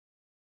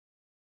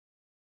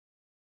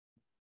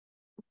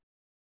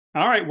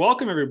All right,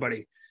 welcome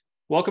everybody.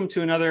 Welcome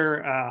to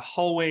another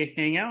Hallway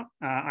Hangout.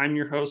 I'm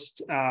your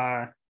host,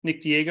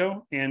 Nick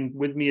Diego, and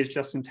with me is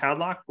Justin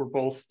Tadlock. We're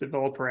both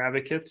developer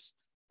advocates,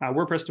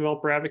 WordPress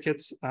developer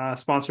advocates,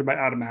 sponsored by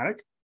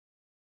Automatic.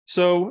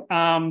 So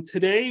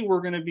today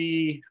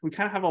we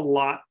kind of have a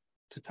lot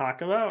to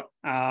talk about.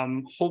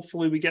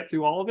 Hopefully we get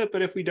through all of it,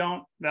 but if we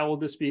don't, that will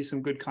just be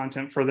some good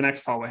content for the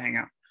next Hallway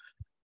Hangout.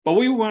 But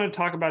what we want to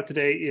talk about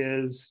today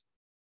is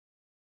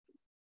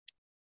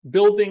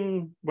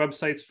building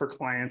websites for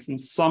clients and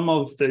some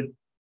of the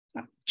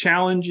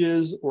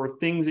challenges or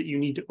things that you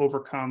need to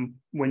overcome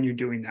when you're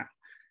doing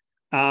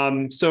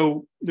that.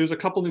 So there's a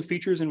couple new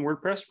features in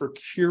WordPress for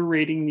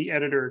curating the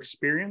editor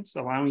experience,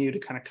 allowing you to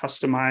kind of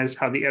customize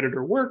how the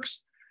editor works,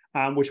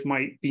 which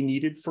might be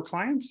needed for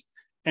clients.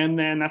 And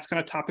then that's kind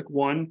of topic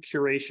one,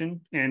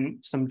 curation, and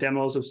some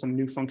demos of some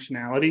new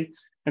functionality.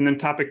 And then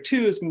topic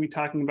two is going to be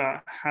talking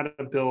about how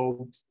to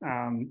build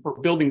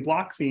or building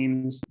block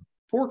themes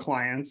for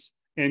clients.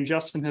 And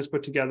Justin has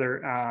put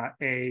together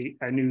a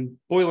new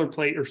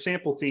boilerplate or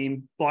sample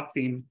theme, block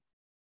theme,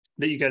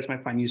 that you guys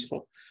might find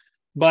useful.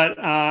 But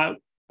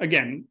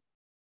again,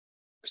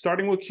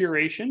 starting with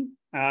curation,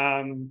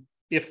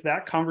 if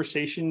that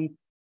conversation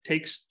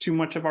takes too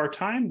much of our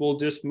time, we'll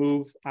just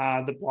move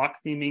the block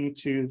theming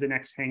to the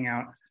next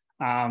Hangout.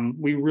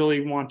 We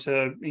really want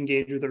to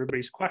engage with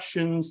everybody's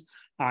questions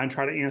and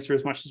try to answer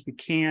as much as we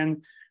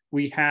can.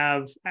 We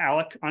have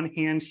Alec on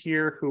hand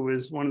here, who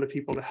is one of the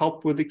people to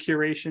help with the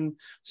curation,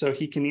 so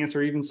he can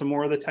answer even some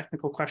more of the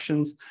technical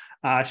questions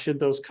should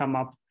those come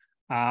up.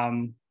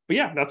 But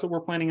yeah, that's what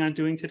we're planning on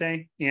doing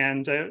today.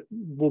 And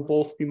we'll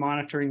both be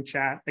monitoring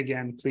chat.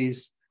 Again,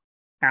 please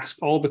ask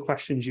all the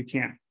questions you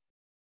can.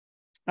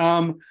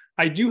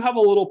 I do have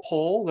a little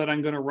poll that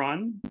I'm going to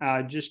run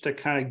just to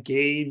kind of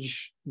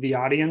gauge the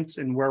audience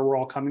and where we're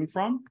all coming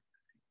from.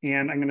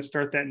 And I'm going to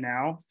start that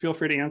now. Feel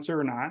free to answer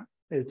or not.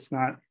 It's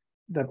not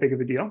that big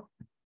of a deal.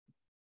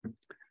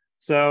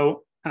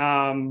 So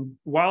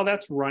while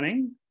that's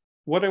running,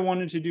 what I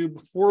wanted to do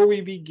before we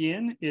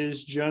begin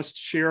is just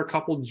share a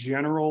couple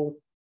general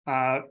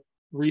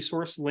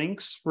resource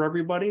links for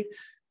everybody.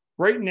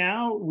 Right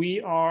now,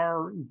 we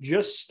are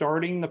just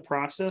starting the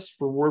process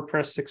for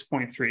WordPress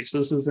 6.3. So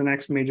this is the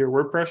next major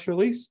WordPress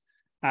release.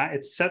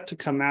 It's set to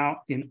come out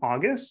in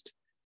August.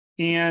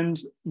 And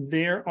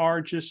there are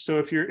just,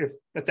 so if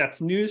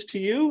that's news to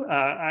you,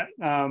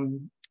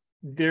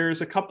 there's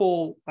a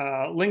couple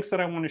links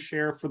that I want to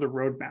share for the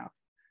roadmap,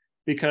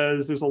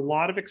 because there's a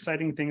lot of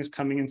exciting things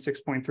coming in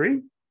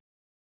 6.3.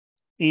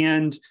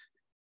 And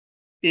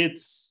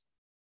it's,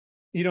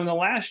 in the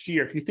last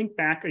year, if you think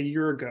back a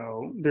year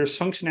ago, there's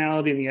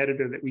functionality in the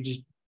editor that we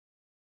just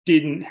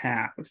didn't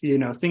have,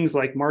 things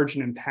like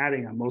margin and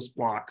padding on most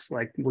blocks.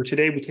 Like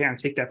today, we can't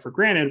take that for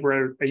granted,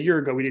 where a year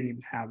ago, we didn't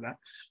even have that.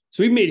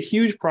 So we've made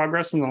huge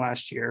progress in the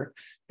last year.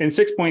 And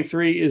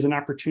 6.3 is an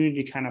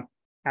opportunity to kind of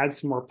add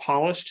some more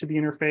polish to the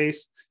interface,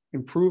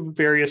 improve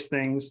various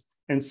things,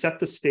 and set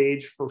the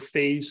stage for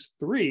phase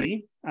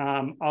 3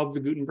 of the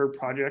Gutenberg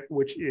project,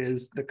 which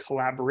is the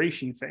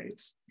collaboration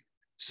phase.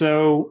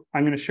 So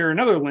I'm going to share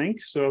another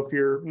link. So if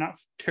you're not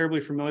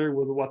terribly familiar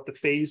with what the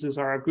phases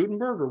are of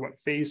Gutenberg or what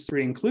phase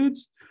 3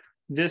 includes,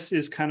 this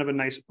is kind of a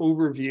nice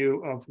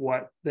overview of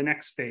what the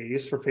next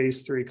phase for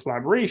phase 3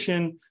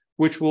 collaboration,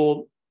 which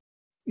will,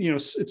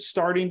 it's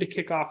starting to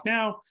kick off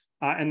now,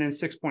 and then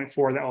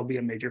 6.4, that will be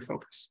a major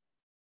focus.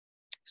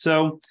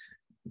 So,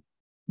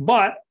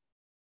 but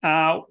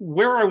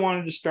where I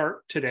wanted to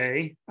start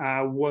today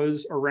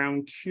was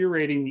around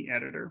curating the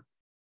editor.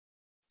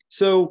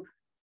 So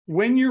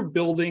when you're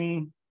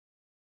building,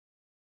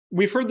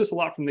 we've heard this a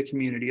lot from the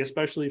community,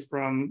 especially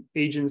from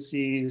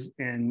agencies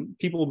and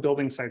people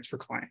building sites for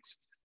clients.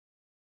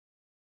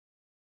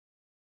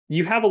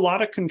 You have a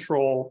lot of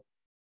control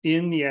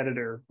in the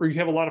editor, or you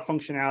have a lot of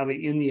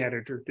functionality in the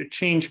editor to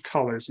change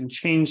colors and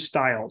change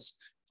styles.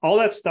 All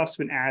that stuff's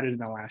been added in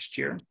the last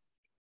year.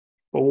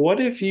 But what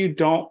if you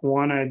don't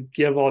want to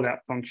give all that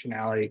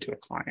functionality to a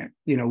client?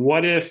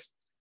 What if,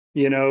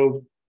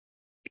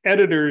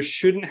 editors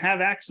shouldn't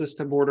have access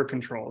to border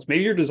controls?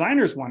 Maybe your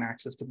designers want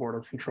access to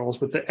border controls,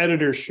 but the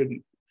editors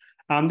shouldn't.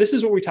 This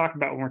is what we talk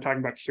about when we're talking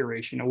about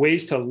curation,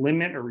 ways to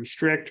limit or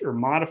restrict or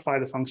modify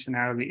the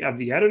functionality of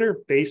the editor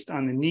based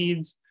on the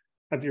needs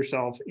of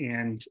yourself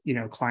and,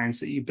 clients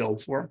that you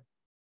build for.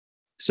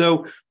 So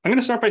I'm going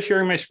to start by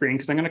sharing my screen,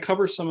 because I'm going to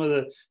cover some of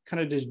the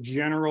kind of just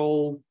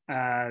general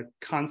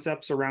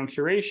concepts around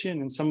curation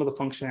and some of the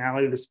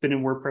functionality that's been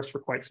in WordPress for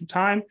quite some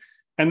time.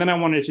 And then I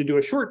wanted to do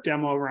a short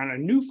demo around a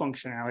new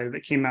functionality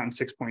that came out in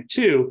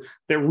 6.2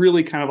 that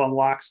really kind of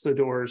unlocks the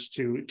doors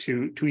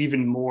to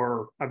even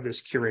more of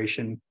this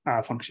curation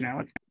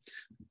functionality.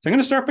 So I'm going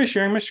to start by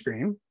sharing my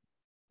screen.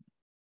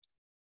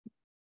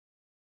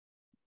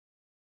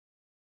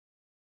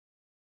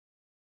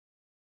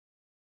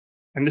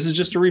 And this is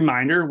just a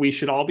reminder, we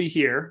should all be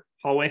here.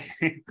 Hallway,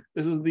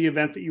 this is the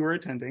event that you are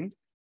attending.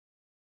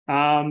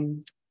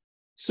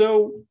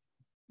 So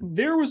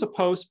there was a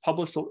post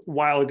published a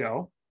while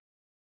ago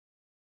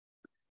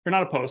or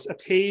not a post, a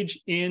page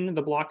in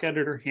the block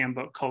editor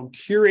handbook called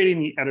Curating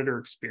the Editor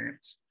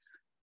Experience.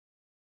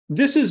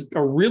 This is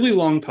a really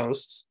long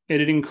post,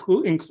 and it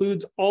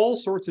includes all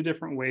sorts of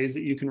different ways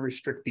that you can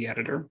restrict the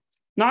editor.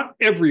 Not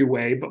every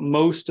way, but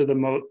most of the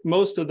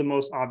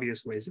most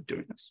obvious ways of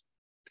doing this.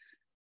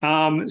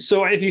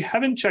 So if you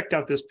haven't checked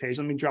out this page,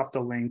 let me drop the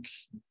link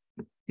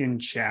in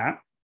chat.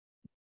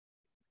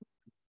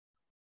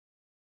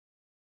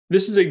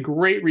 This is a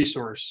great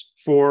resource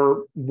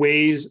for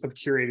ways of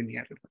curating the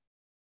editor.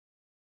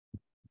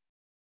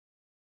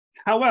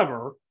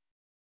 However,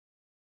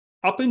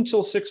 up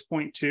until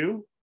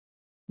 6.2,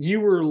 you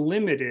were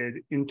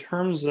limited in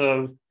terms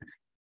of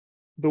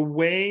the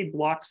way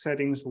block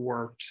settings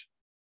worked.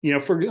 You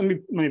know,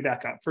 let me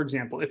back up. For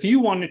example, if you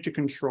wanted to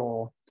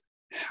control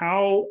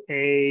how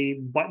a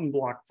button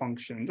block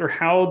functions, or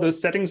how the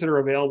settings that are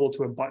available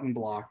to a button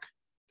block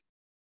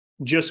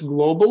just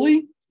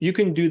globally, you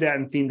can do that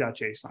in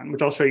theme.json,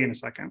 which I'll show you in a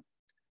second.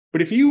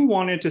 But if you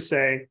wanted to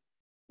say,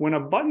 when a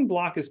button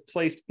block is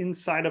placed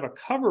inside of a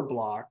cover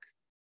block,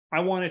 I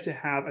want it to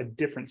have a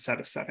different set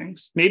of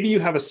settings. Maybe you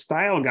have a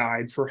style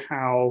guide for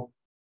how,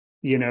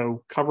 you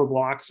know, cover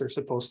blocks are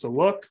supposed to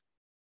look,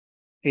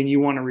 and you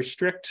want to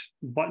restrict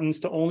buttons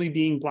to only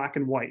being black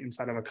and white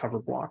inside of a cover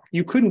block.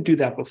 You couldn't do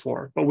that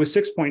before, but with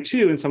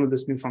 6.2 and some of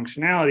this new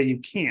functionality, you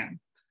can.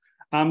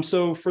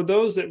 So for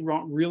those that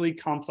want really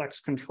complex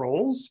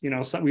controls, you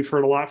know, we've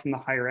heard a lot from the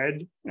higher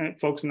ed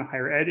folks in the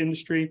higher ed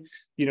industry,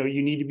 you know,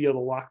 you need to be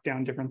able to lock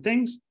down different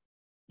things.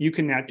 You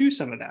can now do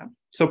some of that.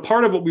 So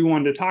part of what we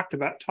wanted to talk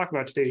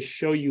about today is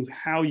show you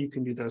how you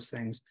can do those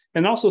things,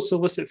 and also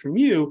solicit from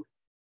you,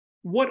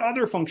 what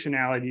other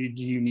functionality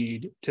do you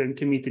need to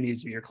meet the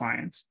needs of your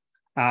clients?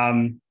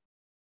 And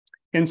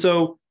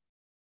so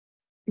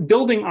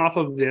building off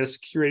of this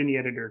Curating the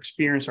Editor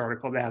Experience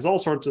article that has all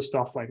sorts of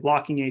stuff like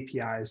locking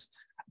APIs,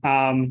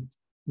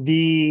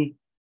 the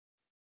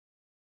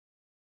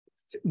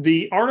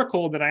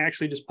article that I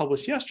actually just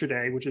published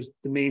yesterday, which is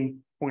the main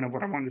point of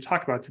what I wanted to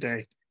talk about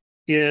today,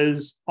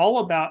 is all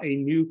about a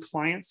new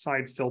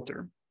client-side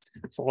filter.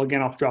 So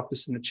again, I'll drop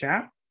this in the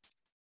chat.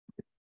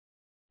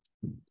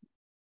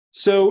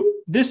 So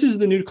this is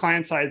the new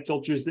client-side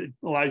filters that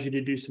allows you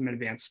to do some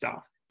advanced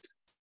stuff.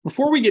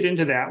 Before we get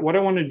into that, what I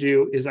want to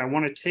do is I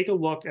want to take a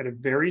look at a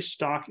very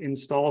stock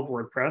install of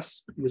WordPress.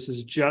 This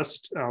is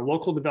just a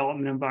local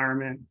development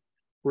environment.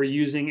 We're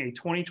using a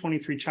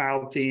 2023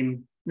 child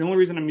theme. The only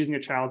reason I'm using a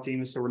child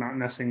theme is so we're not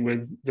messing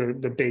with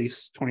the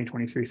base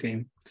 2023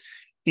 theme.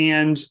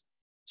 And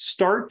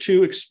start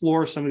to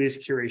explore some of these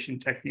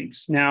curation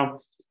techniques. Now,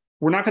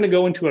 we're not going to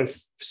go into a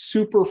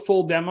super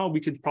full demo. We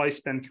could probably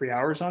spend 3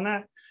 hours on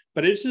that,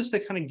 but it's just to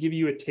kind of give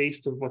you a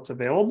taste of what's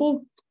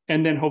available,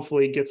 and then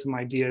hopefully get some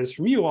ideas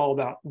from you all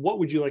about what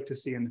would you like to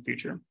see in the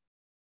future.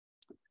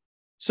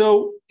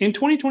 So in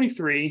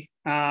 2023,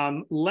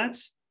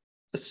 let's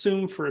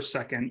assume for a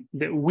second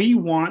that we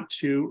want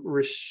to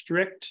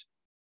restrict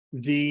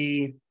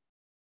the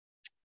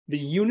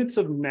units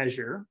of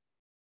measure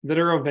that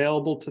are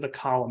available to the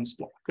columns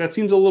block. That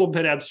seems a little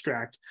bit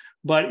abstract,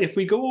 but if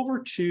we go over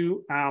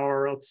to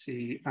our, let's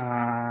see,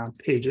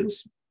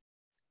 pages.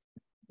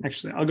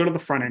 Actually, I'll go to the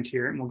front end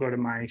here and we'll go to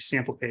my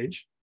sample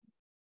page.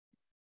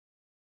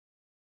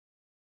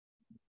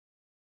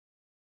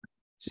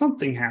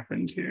 Something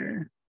happened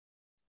here.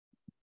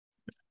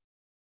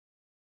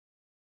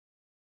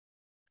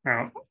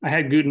 Oh, I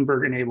had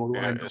Gutenberg enabled.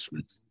 Yeah,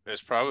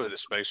 it's probably the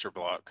spacer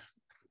block.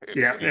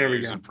 Yeah, there we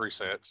go.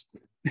 Presets.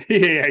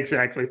 Yeah,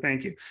 exactly.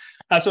 Thank you.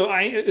 So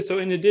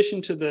in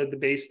addition to the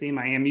base theme,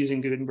 I am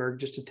using Gutenberg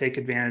just to take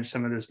advantage of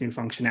some of this new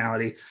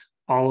functionality,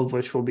 all of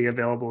which will be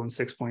available in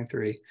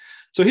 6.3.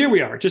 So here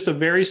we are, just a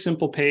very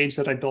simple page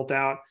that I built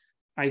out.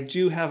 I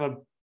do have a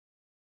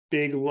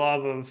big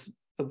love of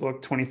the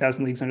book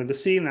 20,000 Leagues Under the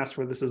Sea, and that's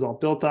where this is all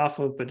built off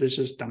of, but it's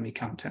just dummy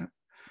content.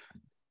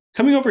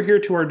 Coming over here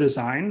to our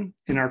design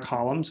in our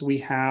columns, we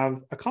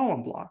have a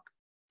column block.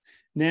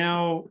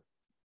 Now,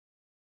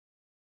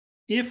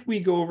 if we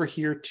go over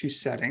here to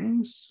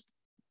settings,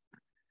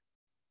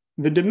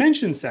 the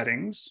dimension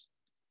settings,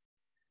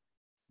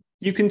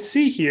 you can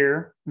see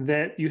here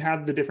that you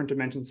have the different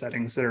dimension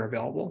settings that are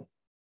available.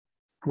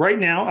 Right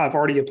now, I've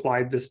already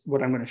applied this,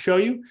 what I'm going to show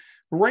you.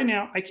 But right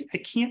now, I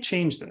can't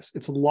change this.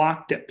 It's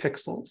locked at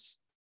pixels.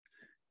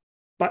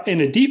 But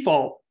in a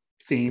default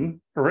theme,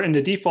 or in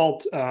the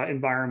default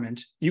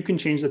environment, you can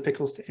change the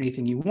pixels to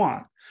anything you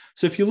want.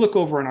 So if you look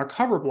over in our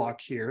cover block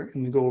here,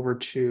 and we go over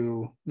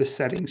to the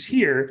settings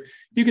here,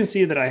 you can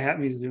see that I have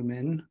me zoom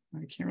in.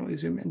 I can't really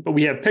zoom in, but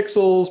we have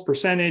pixels,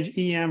 percentage,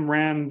 EM,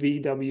 RAM,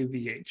 VW,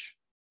 VH.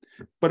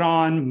 But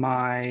on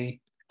my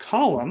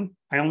column,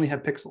 I only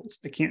have pixels.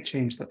 I can't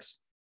change this.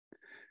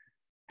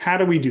 How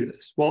do we do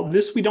this? Well,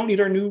 this we don't need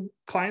our new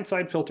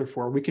client-side filter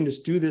for. We can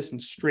just do this in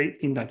straight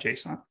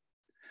theme.json.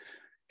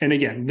 And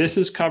again, this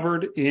is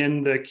covered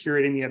in the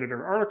Curating the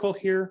Editor article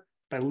here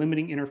by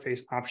limiting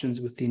interface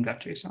options with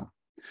theme.json.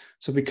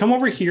 So if we come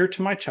over here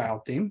to my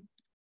child theme,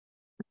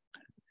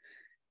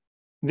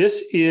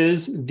 this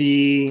is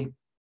the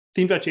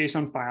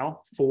theme.json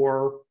file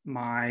for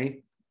my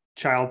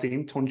child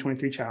theme,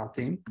 2023 child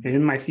theme,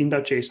 in my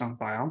theme.json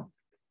file.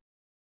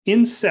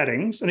 In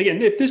settings, and again,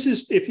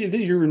 if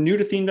you're new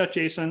to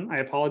theme.json, I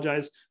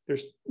apologize.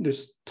 There's a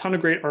ton of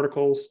great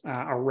articles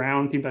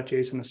around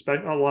theme.json,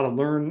 especially a lot of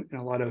learn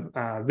and a lot of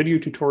video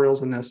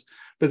tutorials in this.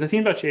 But the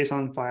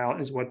theme.json file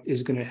is what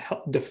is going to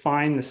help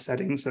define the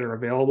settings that are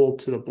available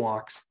to the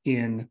blocks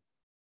in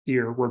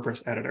your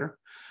WordPress editor.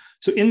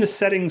 So in the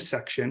settings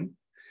section,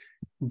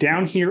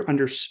 down here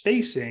under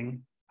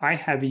spacing, I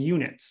have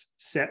units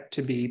set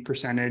to be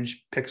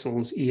percentage,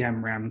 pixels,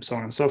 EM, rem, so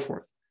on and so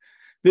forth.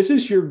 This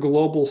is your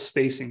global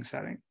spacing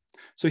setting.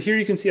 So here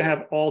you can see I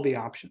have all the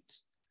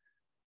options.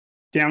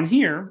 Down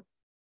here,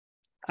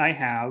 I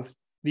have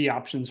the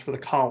options for the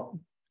column.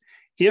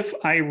 If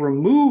I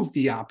remove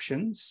the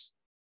options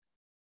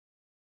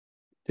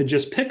to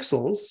just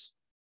pixels,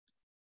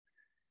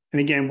 and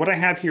again, what I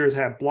have here is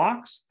I have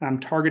blocks. I'm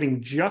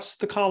targeting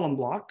just the column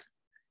block,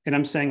 and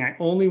I'm saying I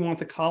only want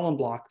the column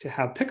block to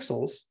have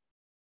pixels.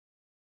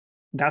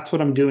 That's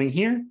what I'm doing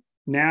here.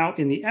 Now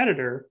in the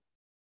editor,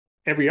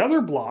 every other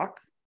block,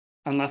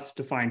 unless it's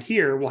defined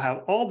here, will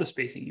have all the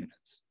spacing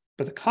units,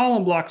 but the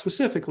column block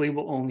specifically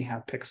will only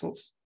have pixels.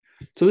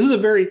 So this is a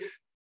very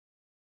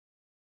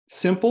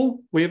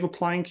simple way of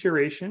applying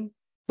curation,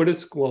 but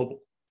it's global.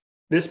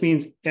 This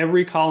means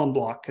every column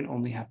block can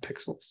only have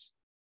pixels,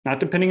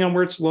 not depending on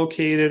where it's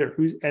located or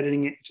who's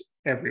editing it,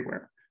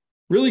 everywhere.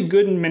 Really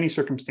good in many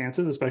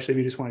circumstances, especially if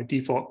you just want to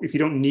default. If you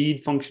don't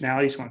need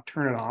functionality, you just want to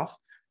turn it off.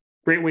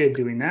 Great way of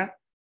doing that,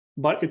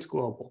 but it's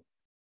global.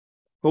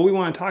 What we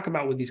want to talk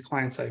about with these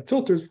client-side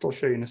filters, which I'll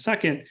show you in a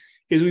second,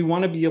 is we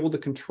want to be able to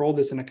control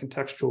this in a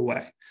contextual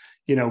way,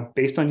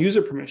 based on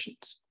user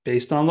permissions,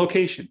 based on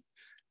location,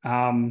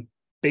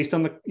 based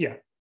on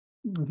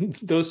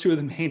those two are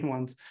the main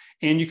ones.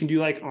 And you can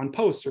do like on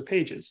posts or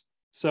pages.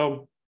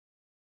 So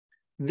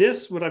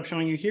what I'm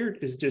showing you here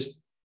is just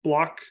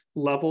block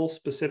level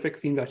specific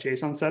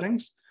theme.json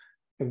settings,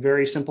 a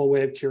very simple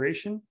way of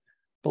curation.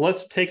 But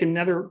let's take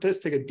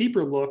a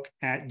deeper look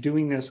at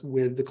doing this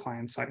with the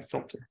client-side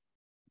filter.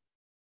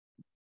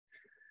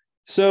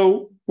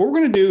 So what we're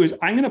going to do is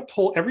I'm going to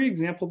pull every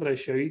example that I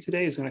show you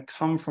today is going to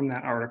come from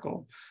that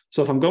article.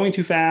 So if I'm going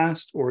too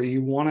fast or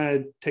you want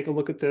to take a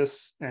look at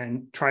this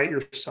and try it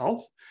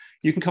yourself,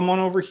 you can come on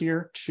over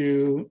here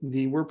to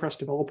the WordPress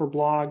developer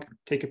blog,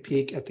 take a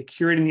peek at the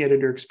Curating the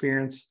Editor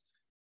Experience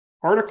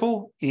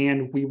article,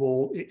 and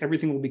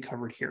everything will be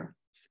covered here.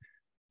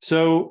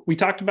 So we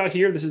talked about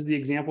here, this is the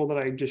example that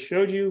I just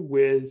showed you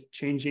with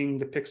changing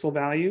the pixel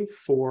value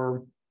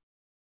for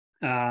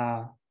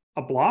a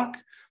block.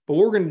 But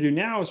what we're going to do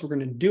now is we're going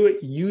to do it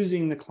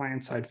using the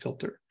client-side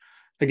filter.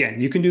 Again,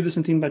 you can do this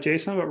in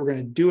theme.json, but we're going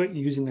to do it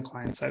using the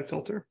client-side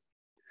filter.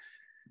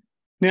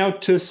 Now,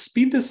 to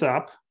speed this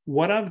up,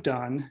 what I've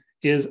done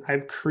is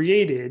I've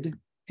created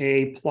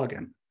a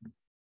plugin.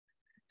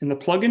 And the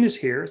plugin is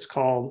here. It's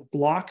called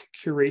Block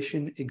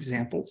Curation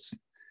Examples.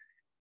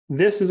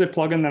 This is a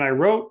plugin that I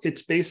wrote.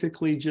 It's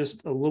basically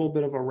just a little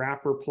bit of a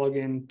wrapper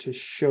plugin to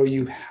show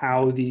you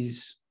how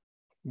these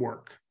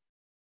work.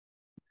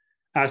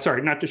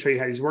 Sorry, not to show you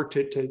how these work,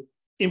 to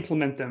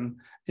implement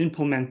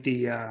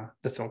the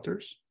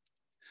filters.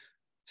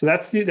 So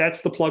that's the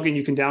plugin.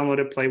 You can download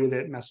it, play with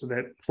it, mess with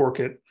it, fork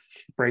it,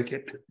 break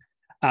it.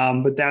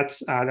 But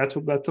that's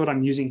what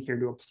I'm using here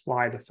to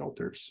apply the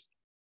filters.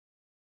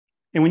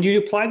 And when you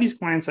apply these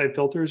client-side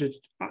filters,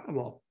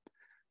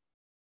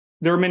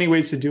 there are many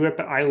ways to do it,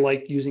 but I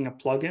like using a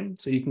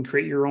plugin. So you can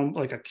create your own,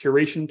 like a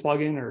curation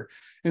plugin, or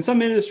in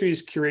some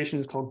industries, curation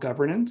is called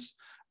governance.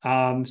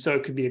 So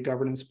it could be a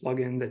governance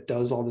plugin that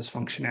does all this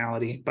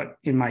functionality. But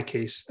in my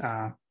case,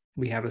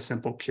 we have a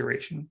simple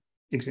curation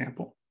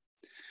example.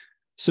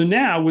 So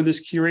now with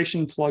this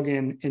curation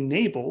plugin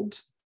enabled,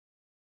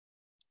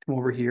 come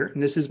over here,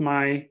 and this is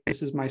my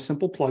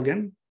simple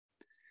plugin.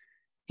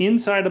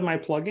 Inside of my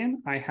plugin,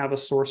 I have a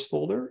source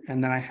folder,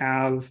 and then I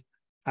have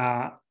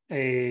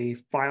a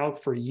file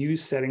for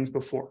use settings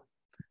before.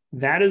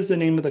 That is the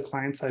name of the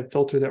client-side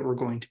filter that we're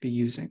going to be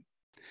using.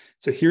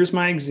 So here's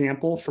my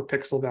example for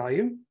pixel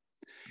value.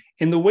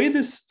 And the way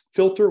this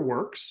filter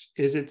works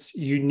is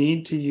you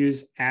need to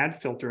use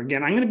add filter.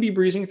 Again, I'm going to be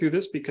breezing through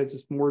this because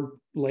it's more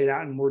laid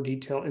out in more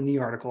detail in the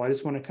article. I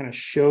just want to kind of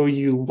show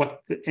you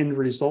what the end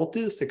result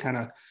is to kind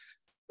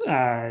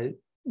of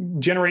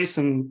generate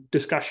some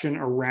discussion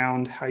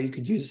around how you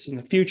could use this in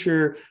the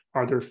future.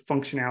 Are there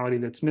functionality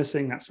that's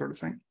missing, that sort of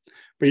thing.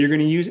 But you're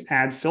going to use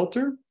add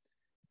filter.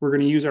 We're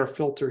going to use our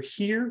filter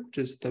here, which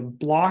is the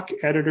block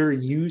editor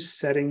use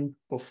setting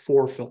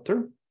before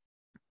filter.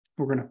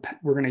 We're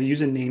going to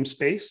use a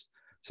namespace.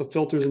 So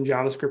filters in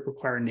JavaScript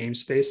require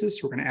namespaces. So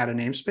we're going to add a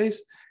namespace,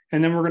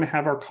 and then we're going to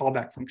have our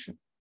callback function.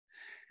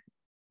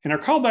 And our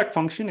callback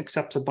function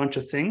accepts a bunch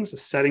of things: a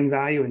setting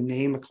value, a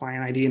name, a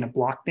client ID, and a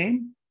block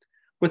name.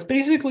 What's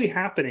basically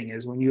happening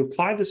is when you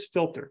apply this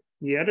filter,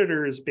 the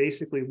editor is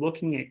basically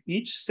looking at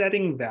each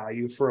setting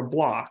value for a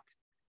block,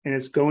 and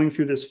it's going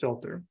through this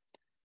filter.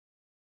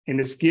 And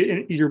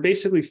you're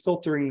basically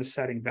filtering the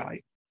setting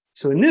value.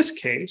 So in this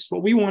case,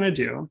 what we want to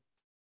do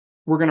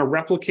we're going to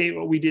replicate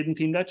what we did in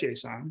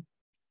theme.json,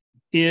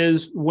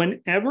 is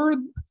whenever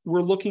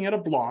we're looking at a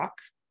block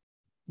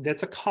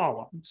that's a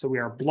column. So we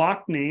are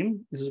block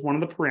name. This is one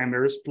of the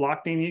parameters.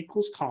 Block name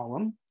equals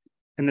column.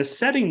 And the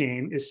setting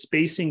name is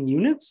spacing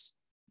units.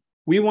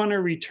 We want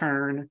to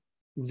return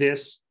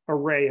this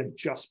array of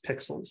just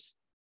pixels.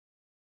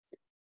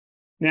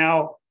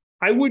 Now,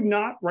 I would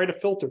not write a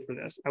filter for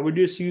this. I would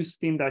just use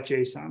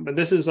theme.json, but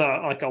this is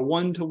like a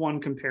one-to-one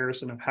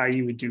comparison of how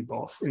you would do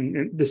both,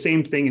 and the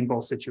same thing in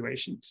both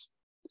situations.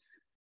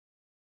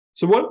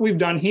 So what we've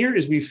done here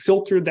is we've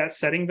filtered that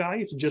setting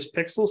value to just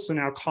pixels. So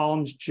now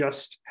columns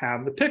just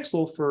have the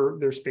pixel for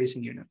their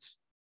spacing units.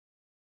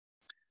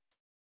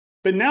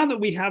 But now that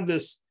we have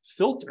this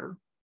filter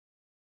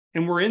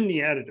and we're in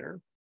the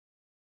editor,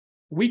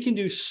 we can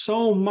do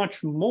so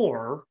much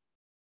more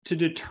to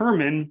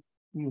determine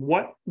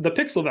what the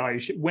pixel value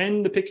should,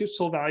 when the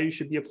pixel value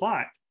should be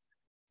applied.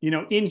 You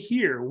know, in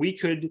here, we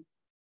could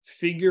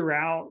figure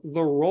out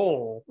the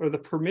role or the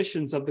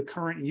permissions of the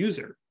current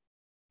user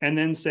and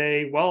then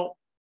say, well,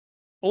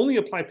 only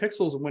apply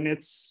pixels when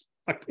it's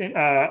like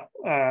an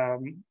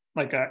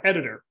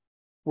editor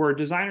where a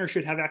designer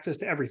should have access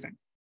to everything.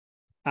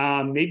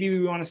 Maybe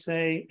we want to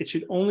say it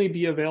should only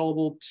be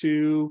available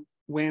to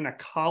when a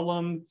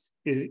column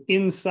is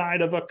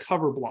inside of a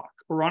cover block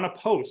or on a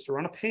post or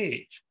on a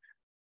page.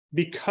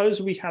 Because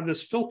we have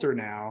this filter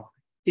now,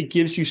 it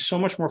gives you so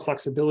much more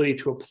flexibility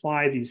to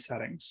apply these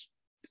settings.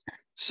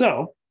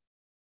 So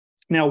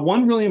now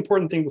one really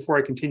important thing before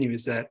I continue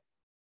is that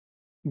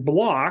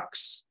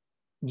blocks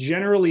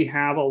generally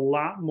have a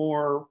lot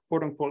more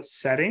quote unquote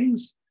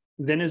settings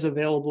than is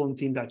available in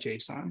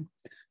theme.json.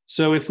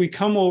 So if we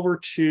come over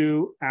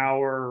to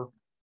our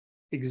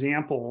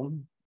example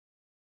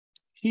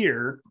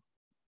here,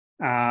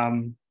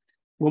 when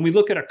we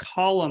look at a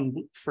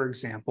column, for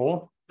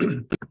example,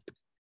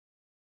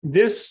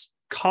 this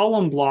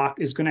column block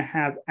is going to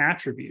have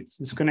attributes.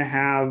 It's going to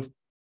have,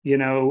 you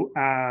know,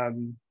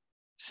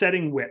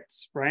 setting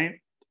widths, right?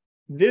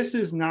 This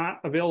is not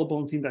available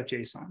in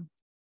theme.json.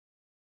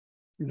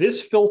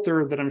 This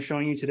filter that I'm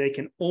showing you today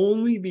can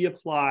only be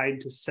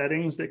applied to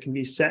settings that can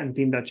be set in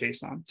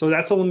theme.json. So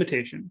that's a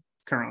limitation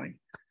currently.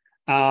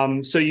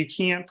 So you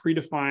can't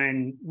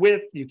predefine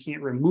width, you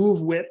can't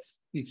remove width,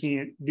 you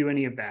can't do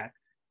any of that.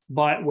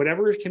 But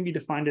whatever can be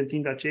defined in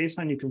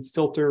theme.json, you can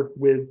filter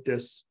with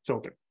this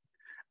filter.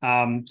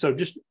 So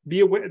just be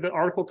aware, the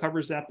article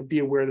covers that, but be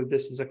aware that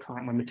this is a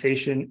current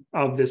limitation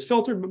of this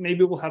filter, but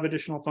maybe we'll have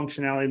additional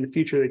functionality in the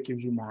future that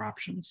gives you more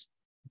options.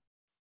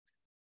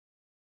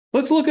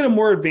 Let's look at a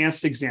more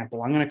advanced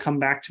example. I'm going to come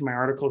back to my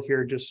article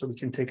here just so we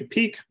can take a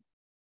peek.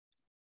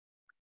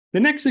 The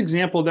next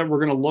example that we're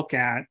going to look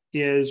at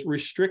is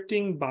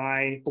restricting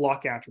by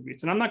block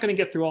attributes. And I'm not going to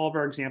get through all of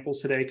our examples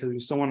today because we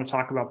still want to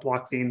talk about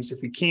block themes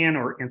if we can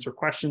or answer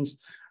questions.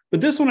 But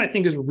this one I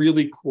think is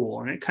really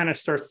cool, and it kind of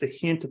starts to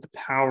hint at the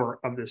power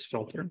of this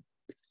filter.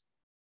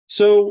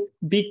 So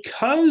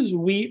because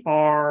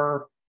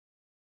we're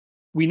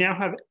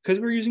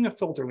using a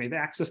filter, we have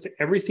access to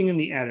everything in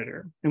the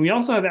editor, and we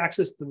also have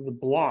access to the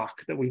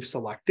block that we've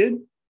selected.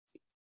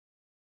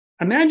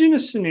 Imagine a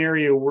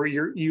scenario where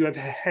you have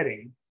a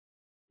heading,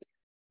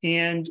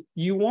 and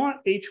you want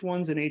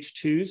H1s and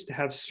H2s to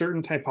have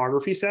certain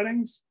typography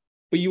settings,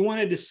 but you want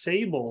to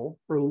disable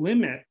or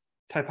limit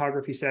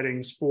typography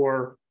settings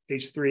for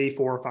H3,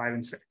 4, 5,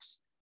 and 6.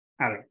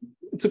 I don't know.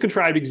 It's a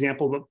contrived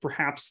example, but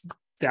perhaps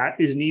that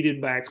is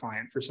needed by a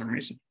client for some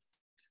reason.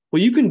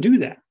 Well, you can do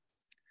that.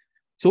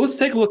 So let's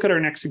take a look at our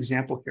next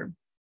example here.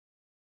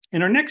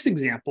 In our next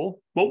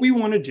example, what we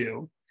want to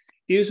do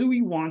is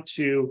we want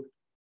to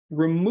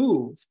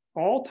remove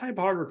all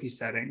typography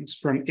settings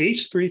from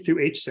H3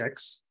 through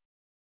H6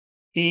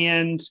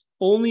 and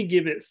only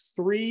give it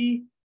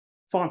 3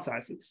 font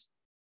sizes.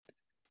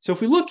 So if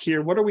we look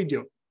here, what are we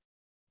doing?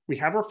 We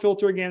have our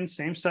filter again,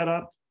 same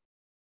setup.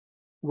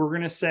 We're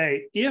going to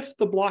say if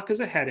the block is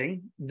a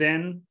heading,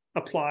 then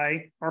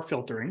apply our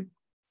filtering.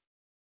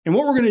 And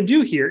what we're going to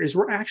do here is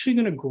we're actually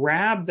going to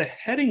grab the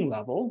heading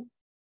level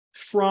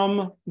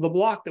from the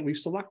block that we've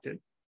selected.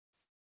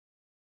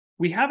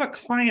 We have a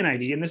client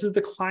ID, and this is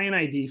the client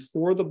ID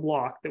for the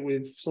block that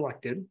we've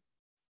selected.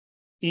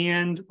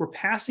 And we're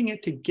passing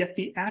it to get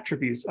the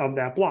attributes of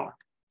that block.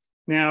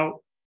 Now,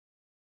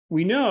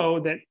 we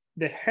know that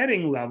the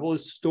heading level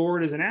is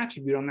stored as an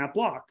attribute on that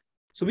block.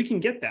 So we can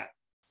get that.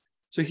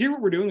 So here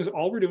what we're doing is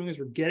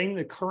we're getting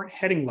the current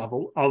heading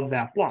level of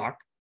that block.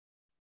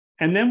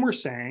 And then we're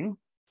saying,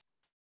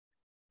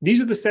 these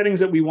are the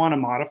settings that we want to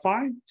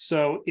modify.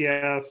 So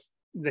if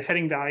the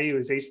heading value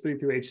is H3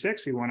 through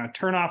H6, we want to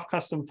turn off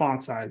custom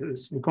font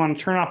sizes. We want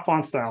to turn off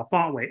font style,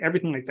 font weight,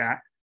 everything like that.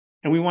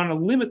 And we want to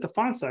limit the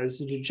font size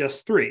to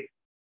just 3.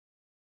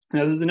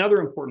 Now, this is another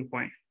important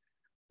point.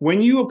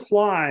 When you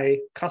apply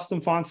custom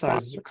font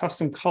sizes or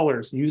custom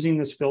colors using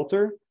this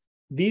filter,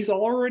 these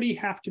already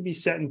have to be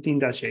set in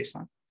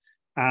theme.json.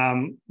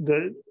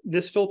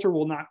 This filter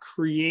will not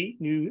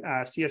create new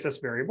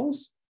CSS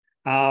variables.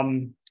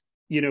 That's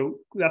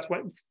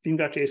what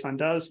theme.json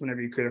does. Whenever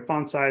you create a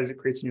font size, it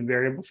creates a new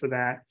variable for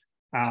that.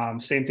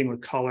 Same thing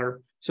with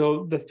color.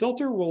 So the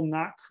filter will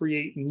not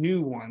create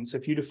new ones.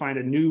 If you define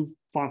a new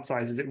font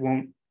sizes, it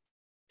won't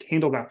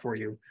handle that for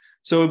you.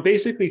 So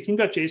basically,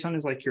 theme.json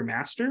is like your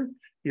master,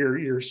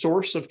 your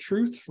source of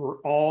truth for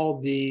all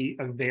the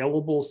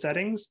available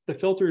settings. The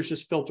filter is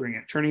just filtering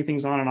it, turning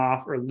things on and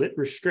off, or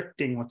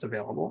restricting what's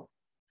available.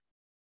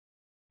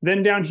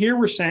 Then down here,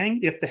 we're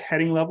saying if the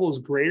heading level is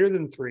greater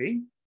than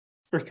 3,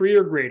 or 3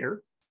 or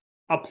greater,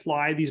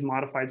 apply these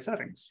modified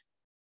settings.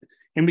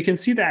 And we can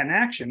see that in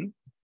action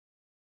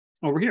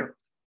over here.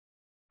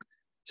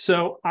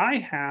 So I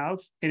have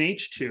an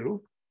H2,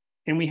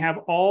 and we have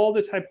all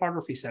the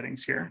typography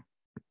settings here.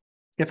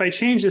 If I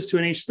change this to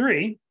an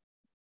H3,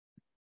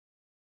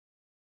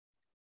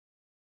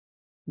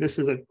 this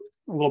is a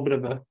little bit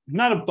of a,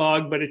 not a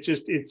bug, but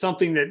it's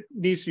something that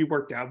needs to be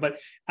worked out. But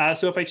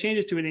so if I change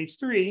it to an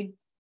H3,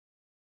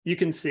 you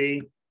can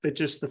see that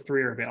just the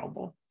 3 are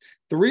available.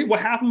 What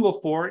happened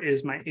before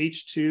is my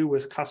H2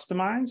 was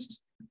customized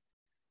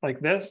like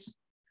this.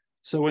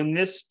 So when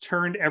this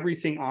turned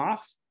everything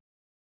off,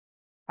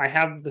 I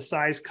have the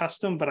size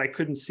custom, but I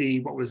couldn't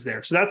see what was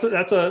there. So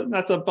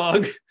that's a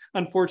bug,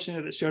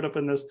 unfortunately, that showed up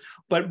in this.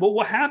 But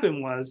what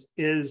happened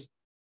is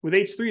with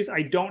H3s,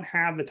 I don't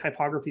have the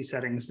typography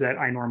settings that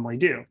I normally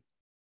do.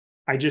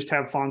 I just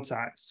have font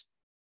size.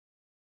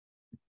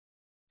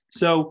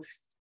 So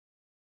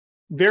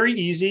very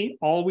easy.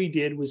 All we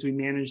did was we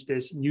managed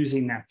this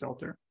using that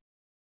filter.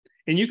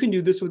 And you can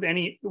do this with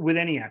any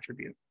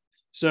attribute.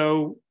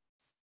 So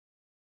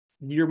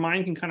your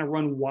mind can kind of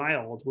run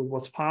wild with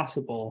what's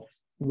possible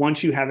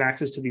once you have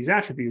access to these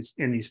attributes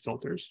in these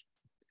filters.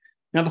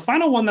 Now, the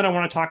final one that I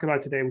want to talk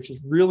about today, which is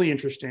really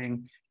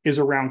interesting, is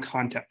around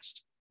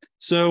context.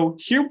 So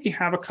here we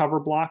have a cover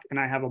block and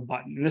I have a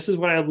button. And this is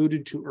what I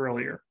alluded to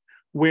earlier,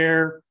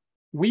 where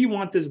we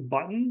want this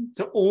button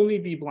to only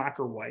be black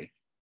or white.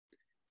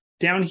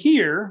 Down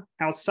here,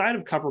 outside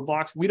of cover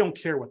blocks, we don't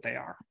care what they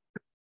are.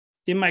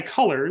 In my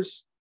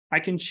colors, I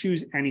can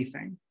choose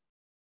anything.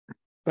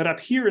 But up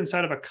here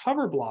inside of a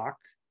cover block,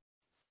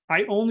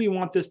 I only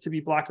want this to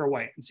be black or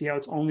white. And see how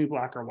it's only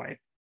black or white.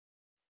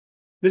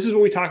 This is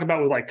what we talk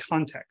about with like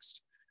context.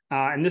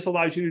 And this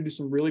allows you to do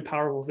some really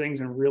powerful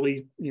things and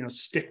really,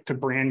 stick to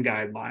brand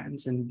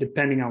guidelines and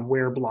depending on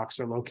where blocks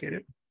are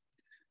located.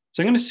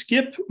 So I'm going to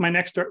skip my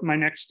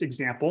next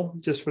example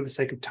just for the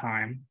sake of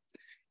time.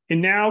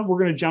 And now we're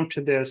going to jump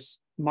to this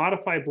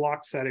modify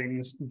block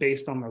settings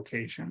based on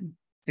location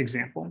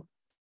example.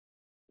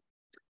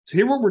 So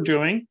here what we're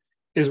doing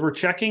is we're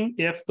checking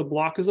if the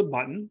block is a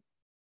button.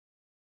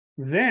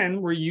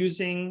 Then we're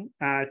using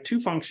 2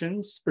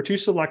 functions or 2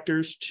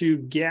 selectors to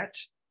get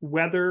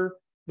whether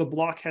the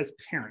block has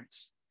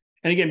parents.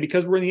 And again,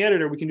 because we're in the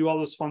editor, we can do all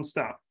this fun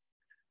stuff.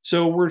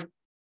 So we're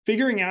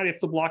figuring out if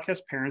the block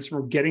has parents, and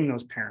we're getting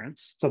those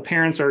parents. So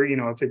parents are,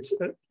 if it's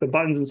the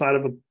buttons inside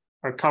of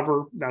a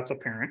cover, that's a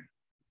parent.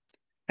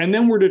 And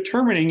then we're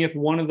determining if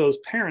one of those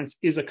parents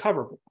is a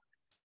cover block.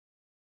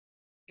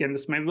 Again,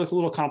 this might look a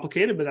little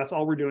complicated, but that's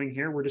all we're doing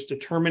here. We're just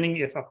determining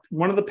if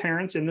one of the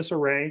parents in this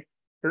array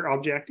or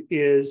object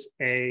is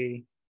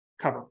a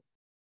cover.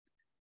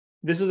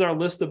 This is our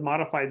list of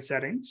modified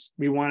settings.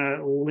 We want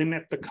to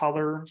limit the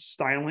color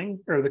styling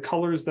or the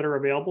colors that are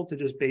available to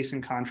just base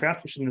and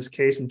contrast, which in this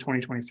case in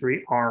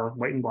 2023 are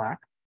white and black.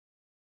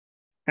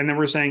 And then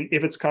we're saying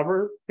if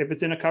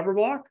it's in a cover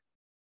block,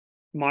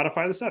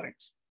 modify the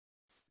settings.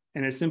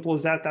 And as simple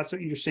as that, that's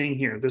what you're seeing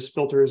here. This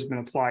filter has been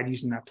applied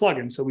using that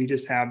plugin. So we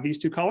just have these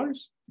 2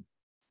 colors.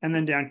 And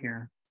then down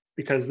here,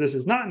 because this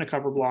is not in a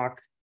cover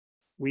block,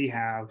 we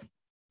have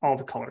all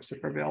the colors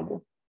that are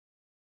available.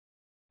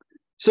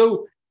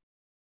 So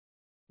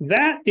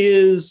that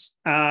is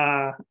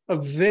a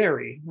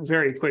very,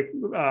 very quick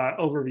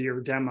overview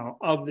or demo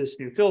of this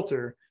new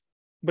filter.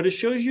 But it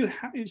shows you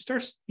how you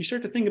start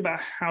to think about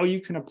how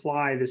you can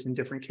apply this in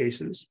different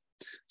cases.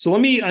 So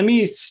let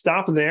me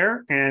stop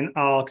there and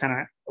I'll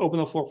kind of open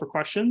the floor for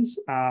questions.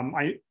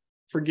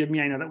 Forgive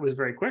me, I know that was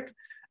very quick.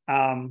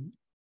 But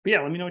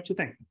yeah, let me know what you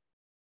think.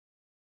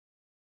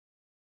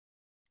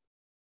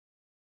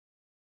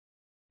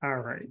 All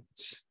right.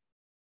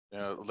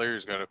 Yeah,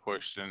 Larry's got a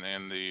question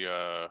in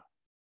the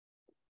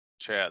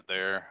chat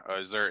there.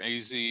 Is there an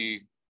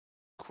easy,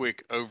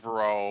 quick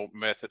overall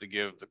method to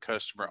give the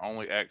customer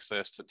only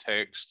access to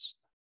texts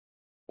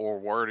or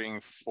wording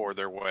for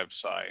their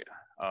website?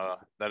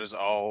 That is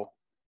all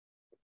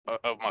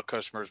of my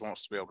customers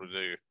wants to be able to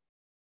do.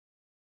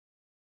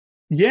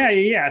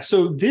 Yeah.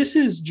 So this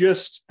is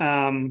just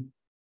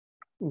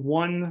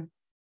one,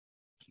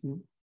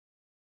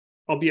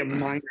 albeit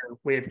minor,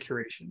 way of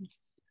curation.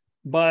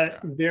 But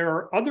there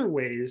are other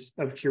ways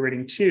of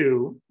curating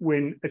too.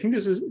 When I think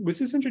was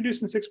this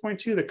introduced in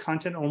 6.2, the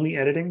content only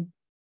editing?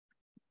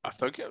 I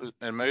think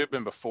it may have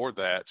been before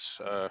that.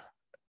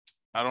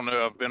 I don't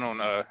know. I've been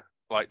on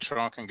like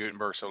Trunk and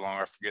Gutenberg so long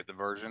I forget the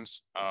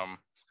versions.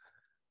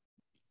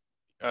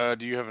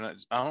 Do you have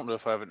I don't know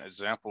if I have an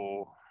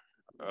example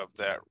of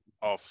that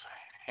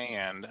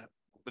offhand,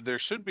 but there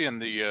should be in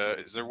the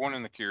is there one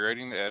in the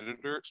Curating the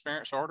Editor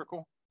Experience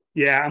article?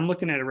 Yeah, I'm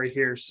looking at it right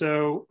here.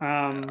 So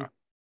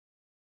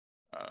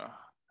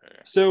Okay.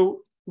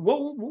 So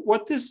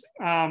what this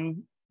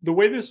the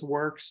way this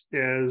works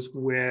is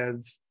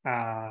with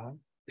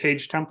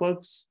page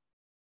templates.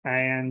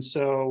 And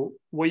so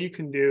what you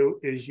can do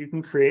is you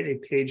can create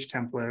a page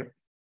template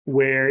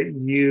where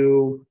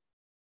you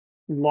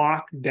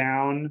lock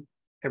down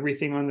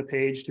everything on the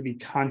page to be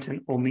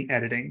content only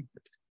editing.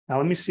 Now,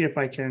 let me see if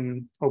I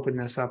can open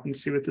this up and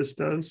see what this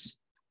does.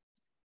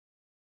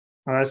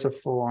 Oh, that's a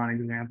full-on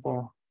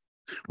example.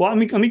 Well, let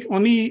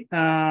me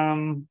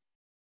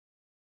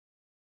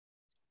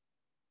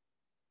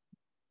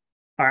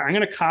all right, I'm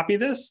going to copy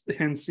this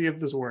and see if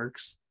this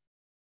works.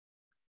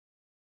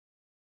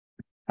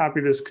 Copy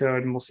this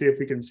code and we'll see if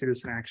we can see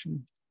this in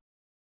action.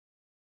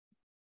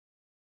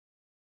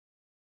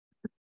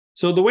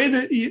 So the way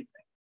that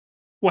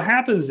what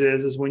happens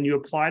is when you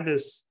apply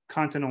this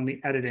content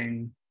only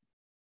editing,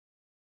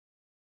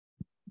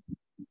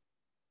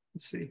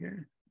 let's see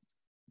here.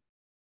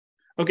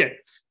 Okay,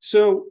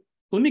 so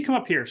let me come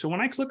up here. So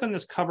when I click on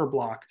this cover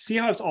block, see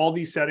how it's all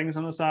these settings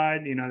on the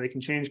side? You know, they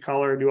can change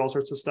color, do all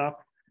sorts of stuff.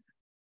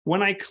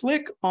 When I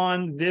click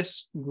on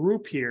this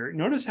group here,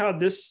 notice how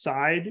this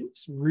side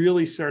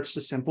really starts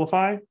to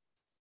simplify.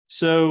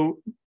 So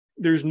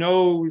there's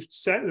no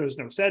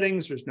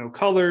settings, there's no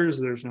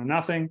colors, there's no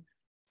nothing.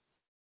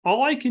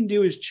 All I can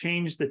do is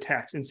change the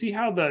text and see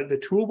how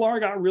the toolbar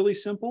got really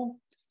simple.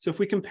 So if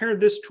we compare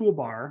this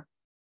toolbar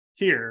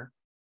here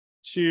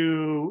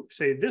to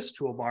say this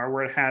toolbar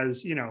where it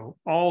has, you know,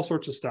 all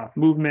sorts of stuff,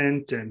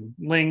 movement and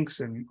links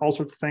and all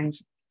sorts of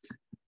things.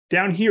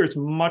 Down here, it's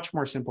much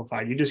more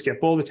simplified. You just get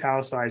bold,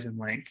 italicize, and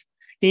link,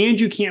 and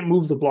you can't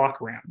move the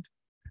block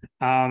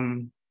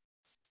around.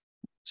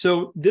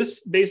 So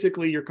this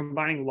basically, you're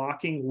combining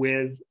locking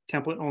with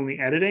template only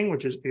editing,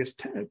 which is, I guess,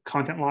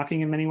 content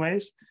locking in many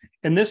ways.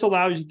 And this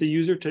allows the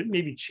user to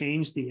maybe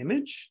change the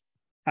image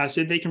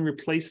so they can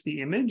replace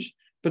the image,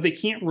 but they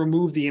can't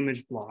remove the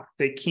image block.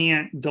 They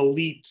can't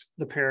delete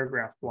the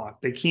paragraph block.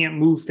 They can't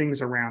move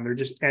things around. They're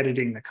just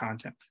editing the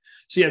content.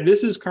 So yeah,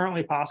 this is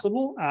currently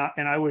possible.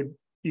 And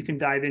you can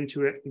dive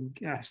into it.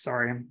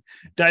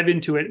 Dive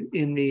into it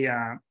in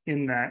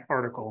that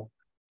article.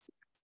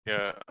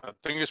 Yeah, I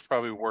think it's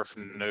probably worth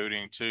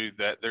noting too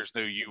that there's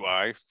no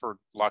UI for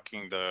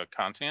locking the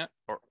content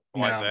or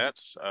like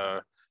that.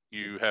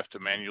 You have to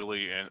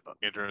manually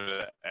enter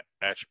the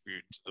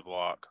attribute to the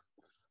block.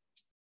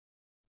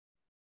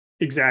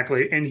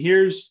 Exactly. And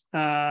here's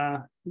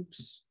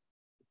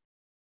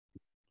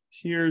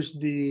here's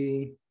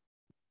the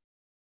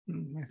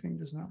my thing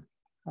does not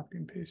copy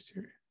and paste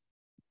here.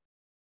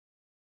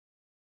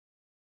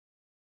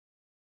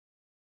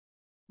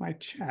 My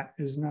chat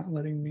is not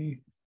letting me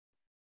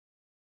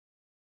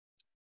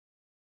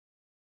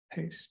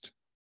paste.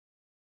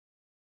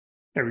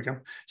 There we go.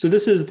 So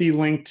this is the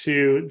link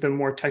to the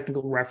more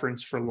technical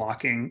reference for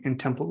locking and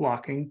template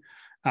locking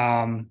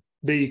that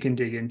you can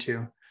dig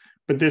into.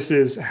 But this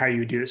is how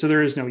you do it. So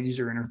there is no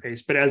user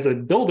interface. But as a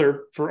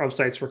builder of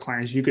sites for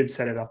clients, you could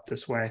set it up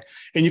this way.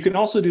 And you can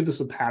also do this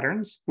with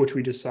patterns, which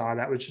we just saw.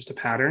 That was just a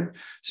pattern.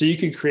 So you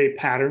could create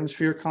patterns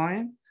for your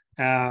client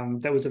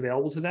that was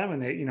available to them,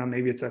 and they, you know,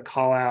 maybe it's a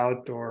call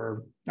out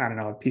or I don't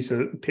know, a piece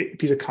of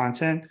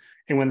content,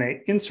 and when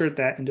they insert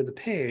that into the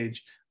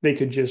page, they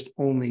could just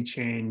only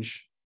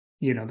change,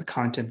 you know, the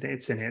content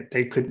that's in it.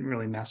 They couldn't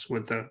really mess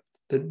with the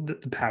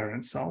pattern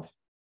itself.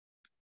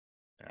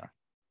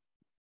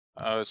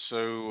 Yeah.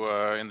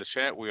 So in the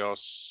chat, we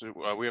also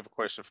we have a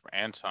question from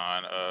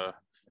Anton. I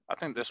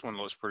think this one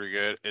looks pretty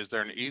good. Is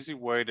there an easy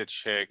way to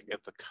check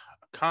if the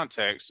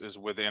context is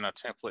within a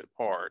template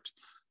part?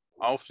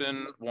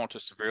 Often want to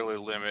severely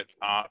limit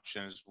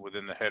options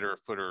within the header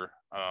footer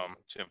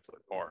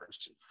template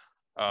parts.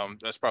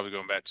 That's probably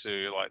going back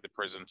to like the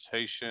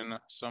presentation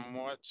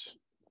somewhat.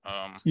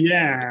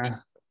 Yeah.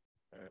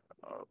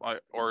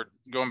 Or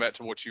going back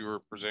to what you were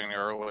presenting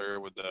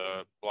earlier with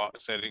the block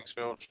settings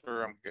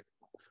filter.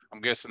 I'm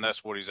guessing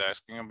that's what he's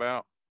asking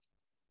about.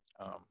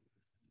 I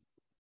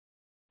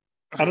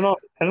don't know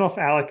if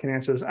Alec can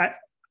answer this.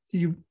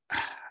 You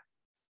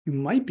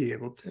might be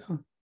able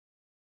to.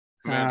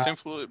 I mean,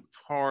 template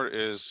part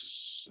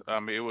is, I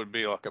mean, it would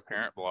be like a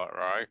parent block,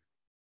 right?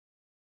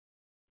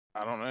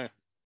 I don't know.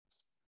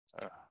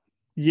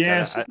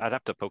 Yes. I'd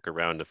have to poke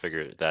around to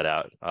figure that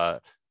out.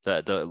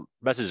 The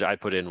message I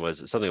put in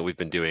was something that we've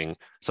been doing.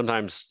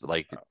 Sometimes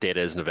like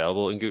data isn't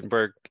available in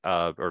Gutenberg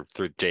or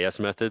through JS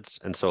methods.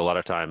 And so a lot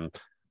of time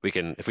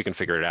if we can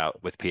figure it out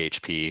with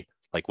PHP,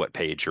 like what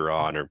page you're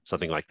on or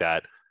something like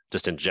that,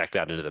 just inject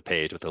that into the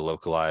page with a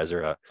localize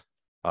or a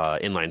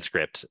inline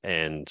script,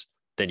 and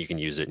then you can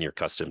use it in your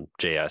custom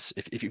JS.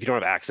 If you don't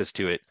have access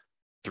to it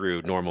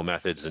through normal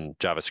methods and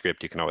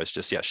JavaScript, you can always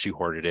just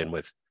shoehorn it in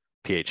with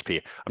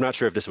PHP. I'm not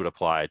sure if this would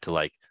apply to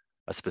like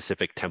a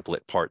specific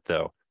template part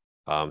though.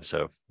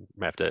 So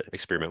I have to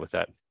experiment with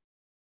that.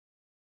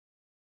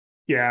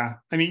 Yeah,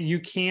 I mean, you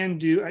can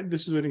do,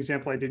 this is an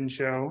example I didn't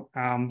show,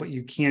 but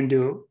you can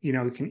do, you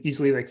know, you can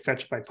easily like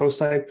fetch by post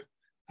type.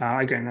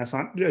 Again, that's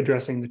not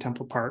addressing the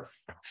template part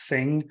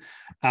thing,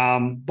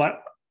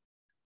 but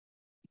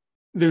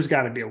there's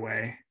got to be a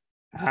way.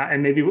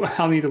 And maybe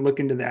I'll need to look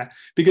into that,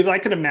 because I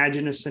could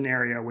imagine a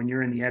scenario when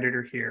you're in the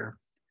editor here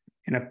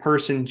and a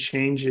person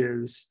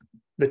changes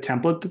the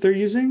template that they're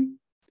using.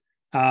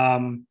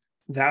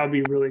 That would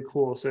be really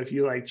cool. So if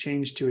you like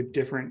change to a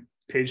different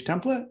page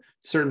template,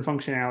 certain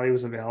functionality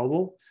was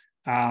available.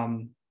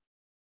 I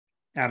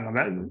don't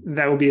know,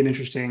 that would be an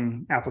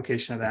interesting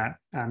application of that.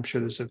 I'm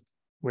sure there's a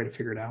way to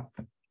figure it out.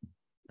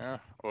 Yeah,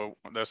 well,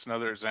 that's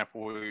another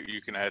example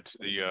you can add to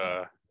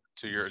the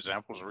to your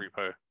examples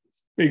repo.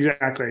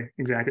 Exactly.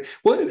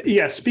 Well,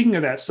 yeah, speaking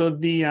of that, so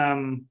the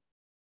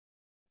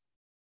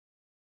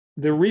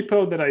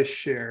repo that I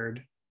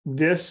shared,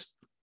 this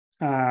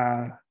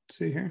let's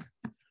see here,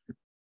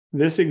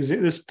 this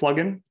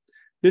plugin,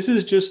 this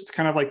is just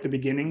kind of like the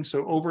beginning.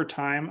 So over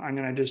time, I'm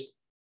going to just,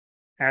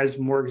 as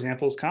more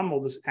examples come,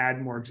 we'll just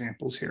add more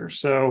examples here.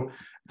 So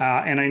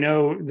and I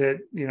know that,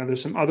 you know,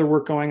 there's some other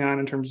work going on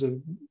in terms of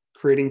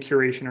creating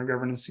curation or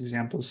governance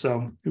examples.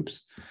 So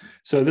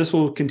so this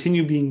will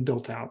continue being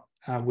built out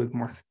with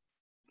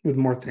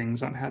more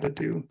things on how to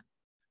do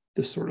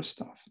this sort of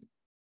stuff.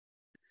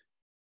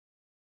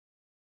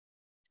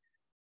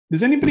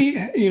 Does anybody,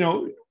 you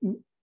know,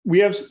 we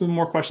have some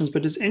more questions,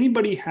 but does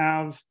anybody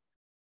have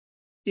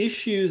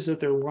issues that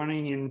they're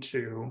running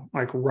into,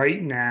 like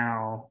right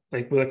now,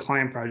 like with a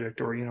client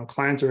project, or, you know,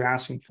 clients are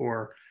asking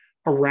for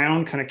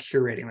around kind of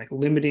curating, like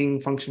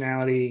limiting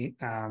functionality,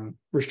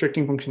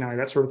 restricting functionality,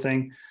 that sort of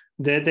thing,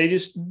 that they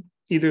just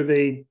either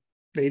they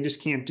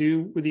just can't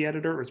do with the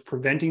editor, or it's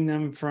preventing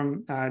them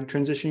from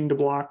transitioning to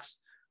blocks?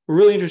 We're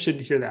really interested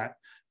to hear that,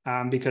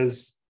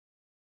 because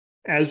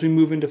as we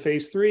move into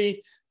phase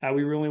 3,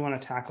 we really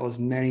want to tackle as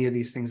many of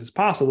these things as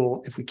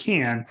possible, if we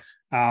can,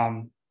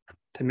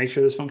 to make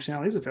sure this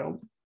functionality is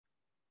available.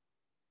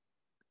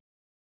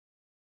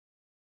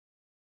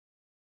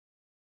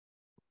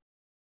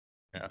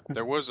 Yeah,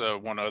 there was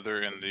one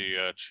other in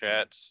the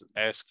chat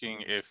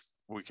asking if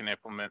we can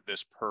implement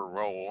this per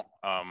role.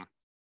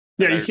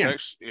 Yeah, you can.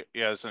 Actually,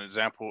 yeah, as an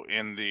example,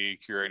 in the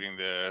curating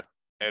the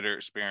editor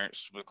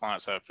experience with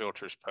clients have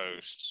filters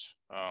posts.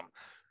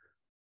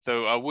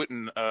 Though I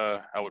wouldn't,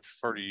 I would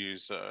prefer to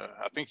use,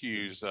 I think you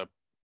use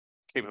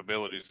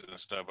capabilities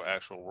instead of an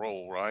actual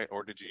role, right?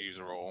 Or did you use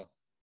a role?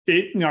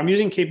 No, I'm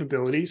using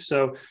capabilities.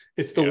 So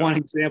it's the one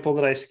example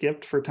that I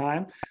skipped for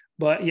time.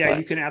 But yeah,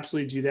 you can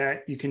absolutely do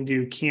that. You can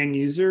do can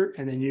user,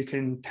 and then you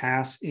can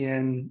pass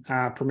in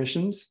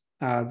permissions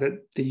that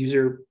the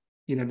user,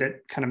 you know,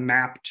 that kind of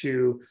map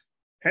to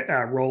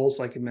roles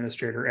like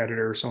administrator,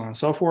 editor, so on and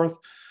so forth.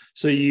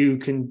 So you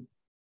can,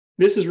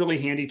 this is really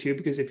handy too,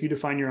 because if you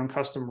define your own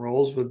custom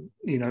roles with,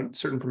 you know,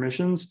 certain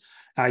permissions,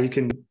 you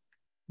can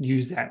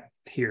use that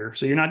here.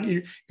 So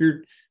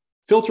you're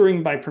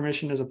filtering by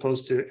permission as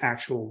opposed to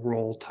actual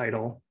role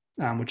title,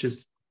 which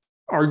is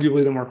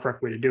arguably the more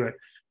correct way to do it.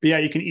 But yeah,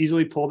 you can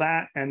easily pull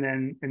that. And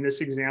then in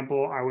this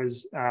example, I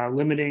was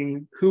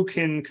limiting who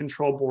can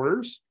control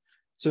borders.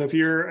 So if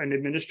you're an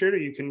administrator,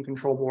 you can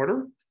control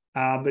border.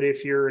 But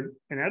if you're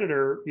an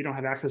editor, you don't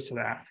have access to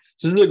that.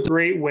 So this is a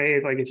great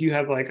way, like if you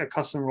have like a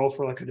custom role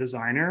for like a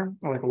designer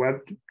or like a web,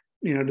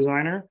 you know,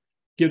 designer,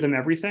 give them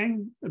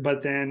everything.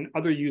 But then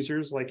other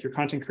users, like your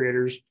content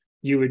creators,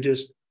 you would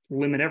just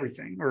limit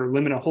everything, or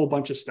limit a whole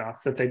bunch of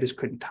stuff that they just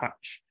couldn't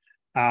touch.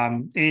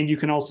 And you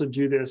can also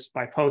do this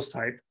by post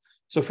type.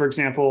 So for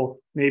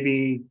example,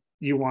 maybe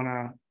you want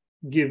to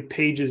give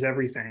pages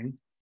everything,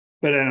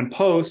 but then in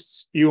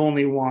posts, you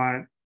only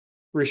want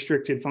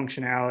restricted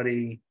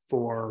functionality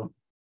for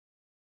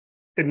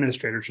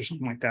administrators or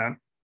something like that.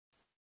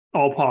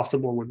 All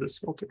possible with this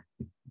filter.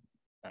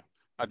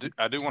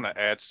 I do want to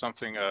add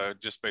something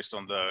just based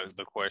on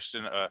the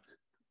question.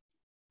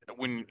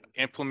 When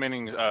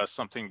implementing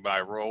something by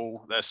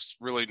role, that's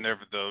really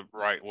never the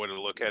right way to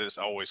look at it. It's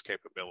always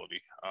capability.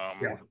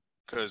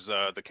 Because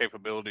the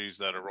capabilities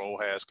that a role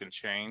has can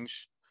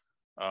change.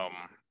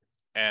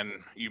 And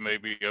you may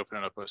be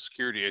opening up a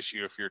security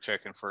issue if you're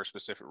checking for a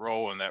specific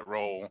role, and that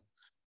role,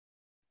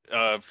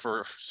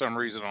 for some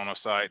reason on a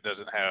site,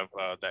 doesn't have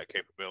that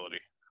capability.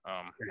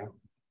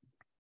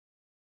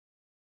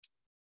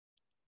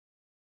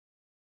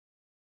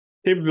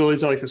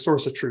 Capabilities are like the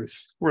source of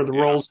truth, where the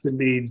roles could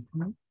be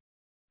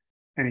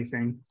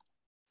anything.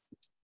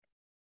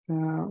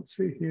 Let's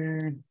see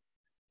here.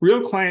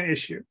 Real client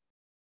issue.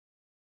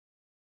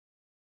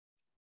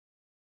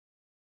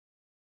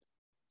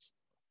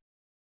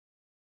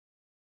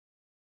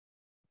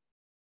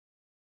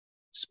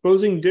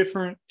 Exposing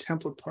different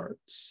template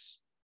parts.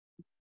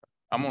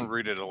 I'm going to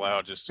read it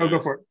aloud just go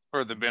for it.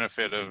 For the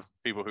benefit of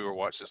people who will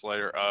watch this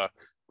later.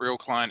 Real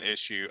client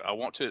issue. I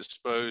want to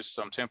expose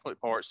some template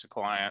parts to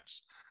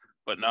clients,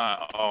 but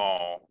not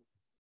all.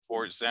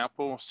 For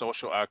example,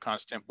 social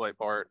icons template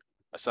part,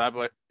 a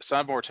sidebar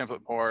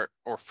template part,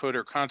 or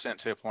footer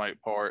content template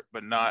part,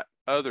 but not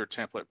other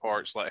template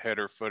parts like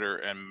header, footer,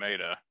 and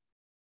meta.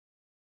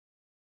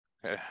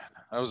 Okay,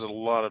 that was a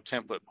lot of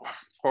template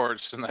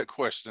parts in that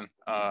question.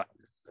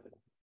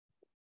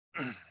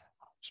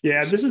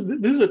 Yeah, this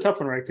is a tough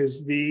one, right?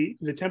 Because the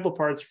template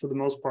parts for the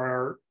most part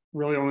are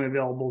really only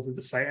available through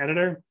the site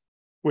editor.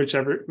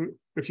 whichever,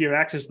 if you have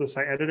access to the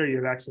site editor, you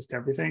have access to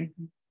everything.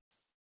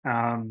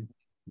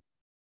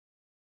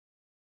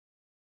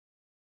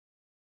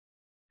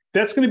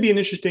 That's going to be an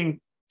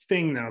interesting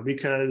thing though,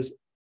 because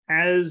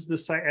as the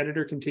site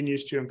editor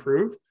continues to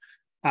improve,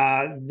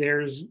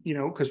 there's,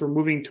 because we're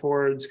moving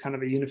towards kind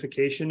of a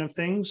unification of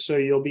things. So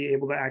you'll be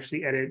able to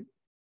actually edit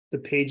the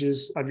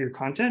pages of your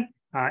content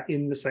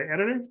in the site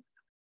editor.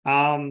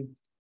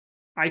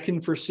 I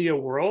can foresee a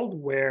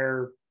world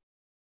where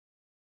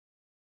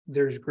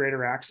there's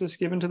greater access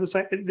given to the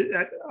site.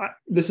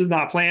 This is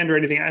not planned or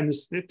anything. I'm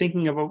just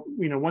thinking of,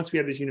 once we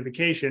have this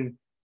unification,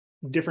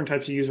 different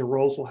types of user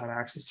roles will have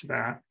access to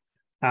that.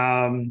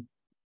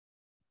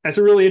 That's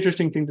a really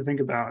interesting thing to think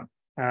about.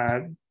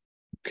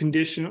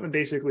 Condition,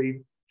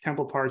 basically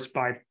template parts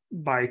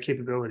by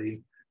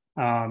capability.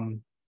 I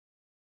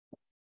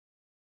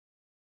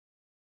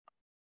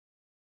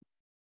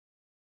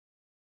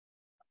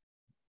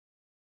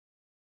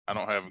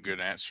don't have a good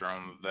answer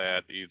on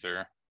that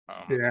either.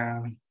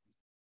 Yeah.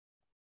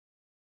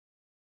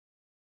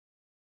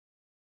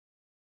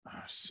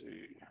 Let's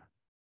see.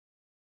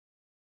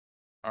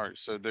 All right,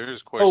 so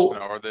there's a question. Oh.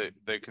 Are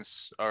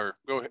or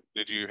go ahead.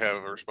 Did you have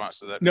a response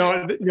to that?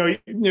 No,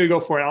 you go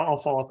for it. I'll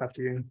follow up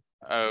after you.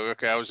 Oh,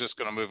 okay. I was just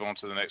going to move on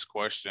to the next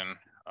question.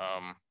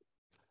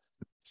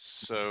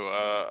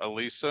 So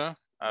Elisa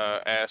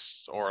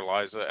asks, or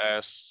Eliza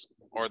asks,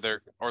 are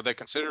they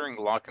considering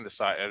locking the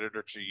site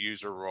editor to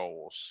user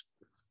roles?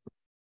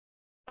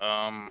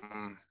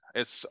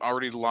 It's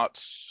already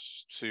locked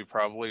to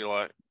probably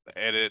like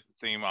edit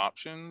theme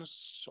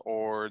options,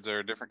 or is there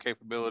a different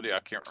capability? I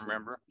can't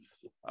remember.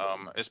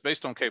 It's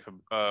based on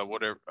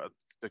whatever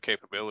the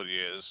capability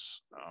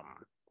is.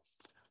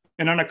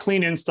 And on a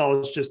clean install,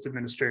 it's just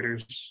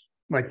administrators,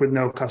 like with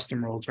no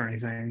custom roles or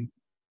anything,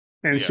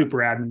 and super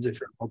admins if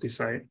you're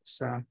multi-site.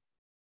 So,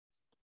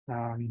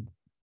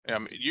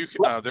 you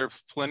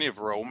there's plenty of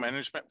role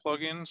management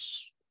plugins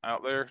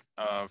out there.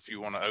 If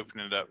you want to open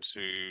it up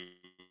to,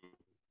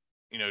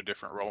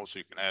 different roles,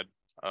 you can add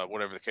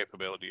whatever the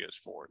capability is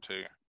for it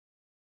too.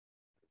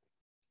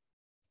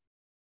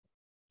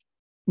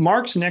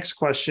 Mark's next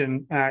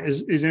question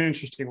is an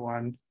interesting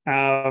one.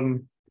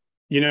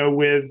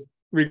 With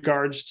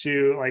regards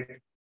to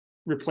like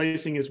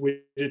replacing his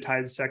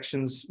widgetized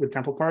sections with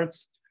template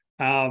parts.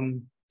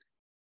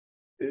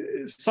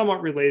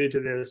 Somewhat related to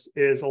this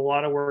is a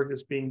lot of work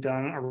that's being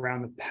done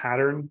around the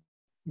pattern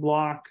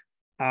block.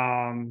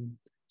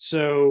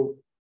 So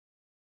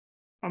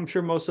I'm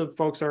sure most of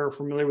folks are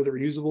familiar with the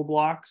reusable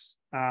blocks,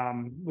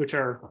 which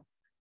are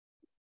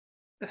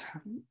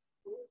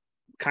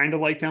kind of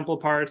like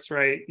template parts,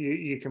 right?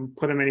 You can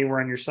put them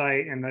anywhere on your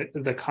site and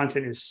the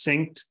content is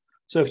synced.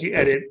 So if you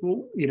edit, a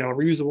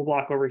reusable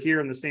block over here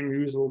and the same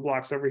reusable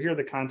blocks over here,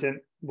 the content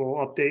will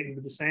update and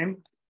be the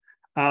same.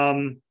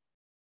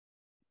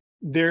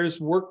 There's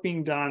work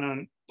being done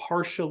on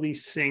partially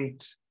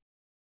synced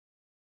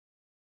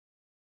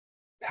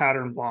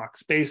pattern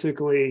blocks.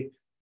 Basically,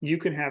 you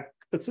can have,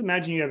 let's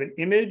imagine you have an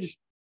image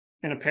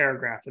and a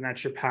paragraph, and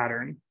that's your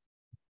pattern.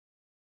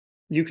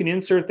 You can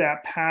insert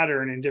that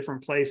pattern in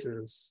different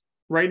places.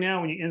 Right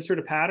now, when you insert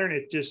a pattern,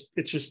 it's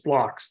just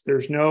blocks.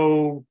 They're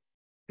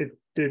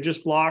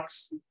just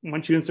blocks.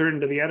 Once you insert it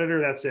into the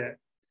editor, that's it.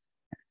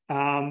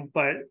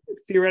 But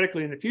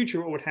theoretically, in the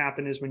future, what would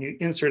happen is when you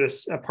insert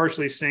a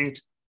partially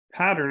synced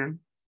pattern,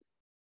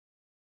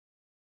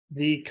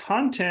 the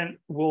content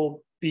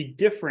will be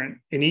different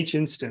in each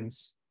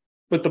instance,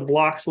 but the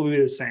blocks will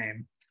be the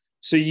same.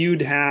 So you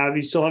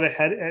still have a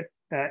head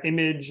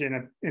image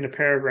and a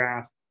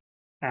paragraph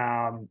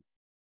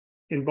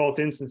in both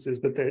instances,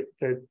 but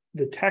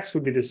the text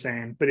would be the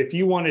same. But if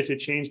you wanted to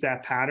change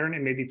that pattern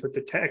and maybe put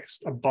the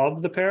text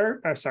above the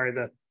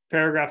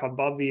paragraph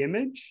above the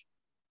image,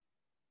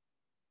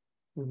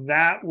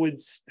 that would,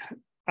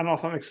 I don't know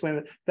if I'm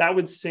explaining that, that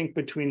would sync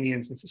between the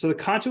instances. So the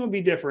content would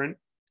be different,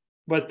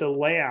 but the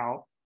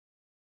layout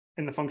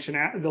and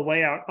the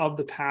layout of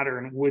the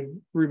pattern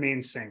would remain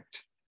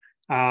synced.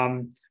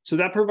 So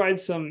that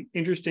provides some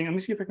interesting, let me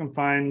see if I can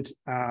find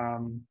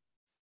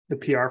the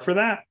PR for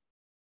that.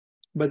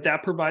 But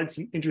that provides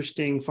some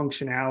interesting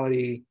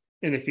functionality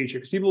in the future,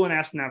 because people have been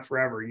asking that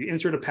forever. You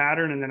insert a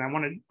pattern and then I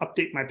want to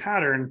update my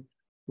pattern.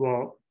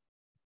 Well,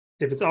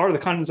 if it's already,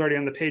 the content's already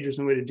on the page, there's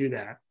no way to do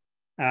that.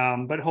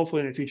 But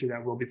hopefully in the future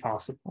that will be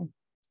possible.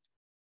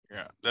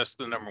 Yeah, that's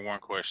the number one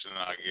question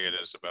I get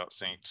is about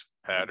synced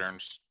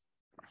patterns.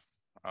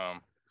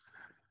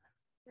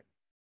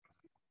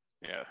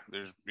 Yeah,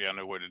 there's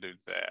no way to do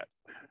that.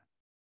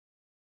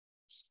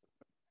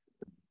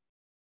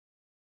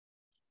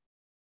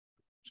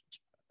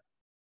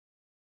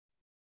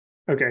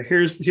 Okay,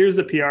 here's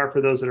the PR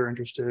for those that are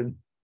interested,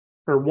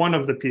 or one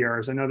of the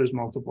PRs. I know there's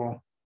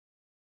multiple.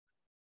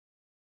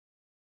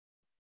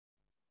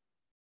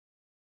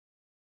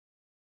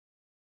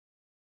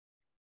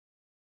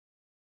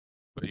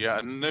 But yeah,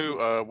 I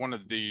knew one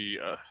of the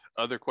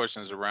other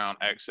questions around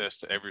access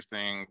to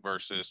everything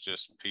versus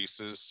just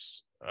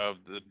pieces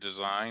of the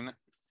design.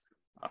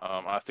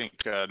 I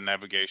think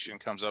navigation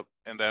comes up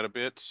in that a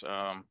bit.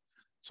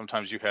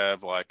 sometimes you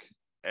have like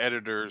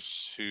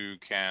editors who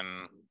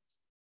can,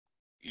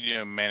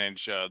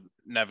 manage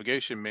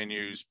navigation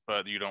menus,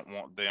 but you don't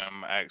want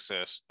them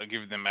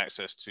giving them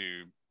access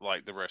to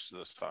like the rest of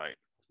the site.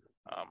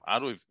 I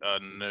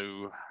don't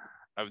know.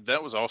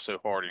 That was also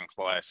hard in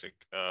Classic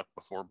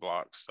before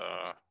blocks.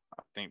 I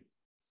think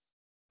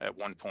at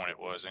one point it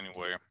was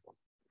anyway.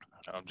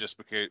 Just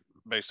because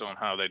based on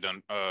how they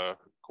done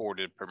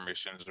corded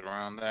permissions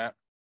around that.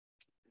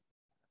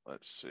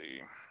 Let's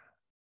see.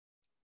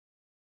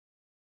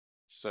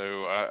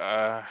 So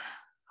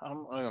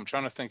I'm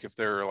trying to think if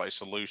there are like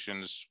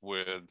solutions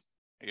with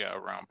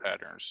around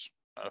patterns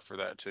for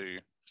that too,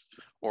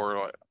 or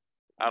like,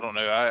 I don't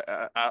know.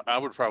 I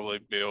would probably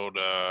build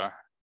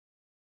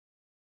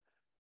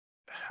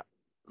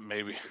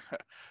maybe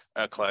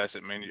a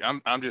classic menu.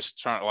 I'm just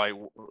trying to like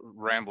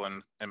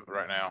rambling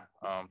right now.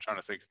 I'm trying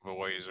to think of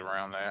ways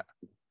around that.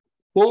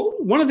 Well,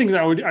 one of the things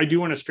I do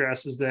want to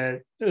stress is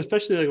that,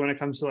 especially like when it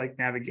comes to like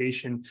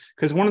navigation,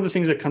 because one of the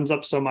things that comes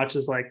up so much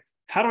is like,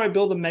 how do I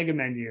build a mega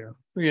menu?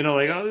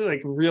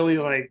 Like really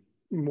like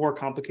more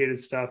complicated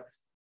stuff.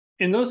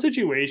 In those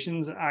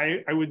situations,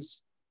 I would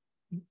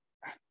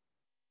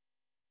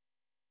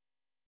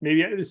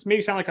this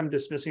may sound like I'm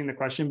dismissing the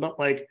question, but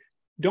like,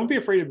 don't be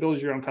afraid to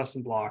build your own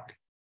custom block.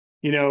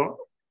 We know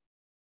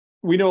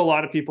a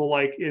lot of people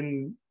like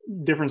in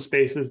different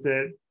spaces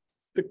that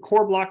the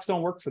core blocks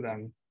don't work for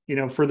them,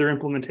 for their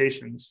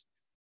implementations,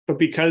 but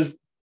because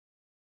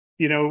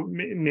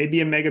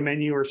maybe a mega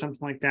menu or something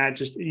like that,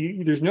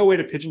 there's no way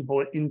to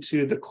pigeonhole it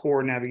into the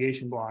core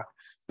navigation block,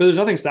 but there's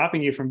nothing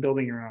stopping you from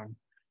building your own.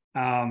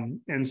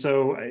 And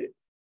so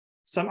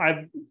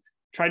I've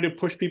tried to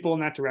push people in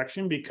that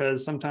direction,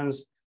 because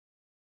sometimes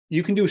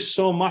you can do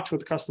so much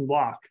with a custom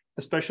block,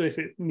 especially if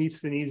it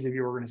meets the needs of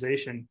your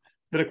organization,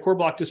 that a core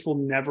block just will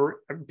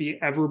never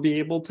ever be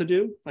able to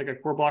do. Like a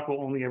core block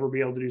will only ever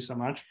be able to do so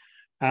much.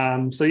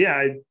 So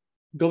yeah,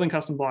 building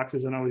custom blocks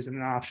isn't always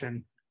an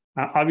option.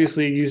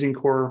 Obviously, using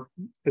core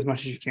as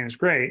much as you can is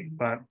great,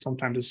 but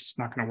sometimes it's just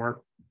not going to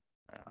work.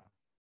 Yeah.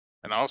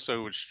 And I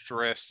also would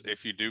stress,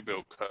 if you do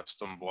build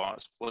custom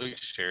blocks, please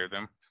share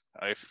them,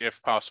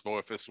 if possible,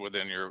 if it's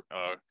within your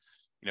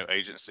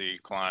agency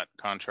client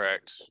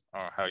contract,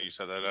 or how you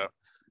set that up,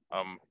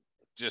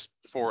 just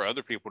for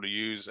other people to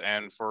use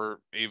and for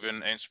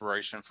even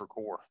inspiration for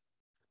core.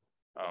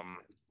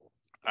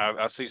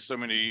 I see so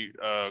many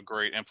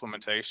great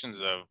implementations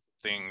of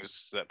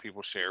things that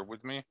people share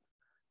with me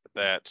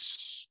that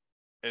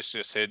it's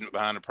just hidden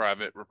behind a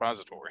private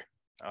repository,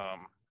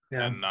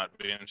 and not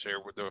being shared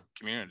with the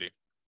community.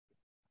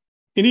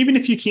 And even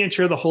if you can't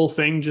share the whole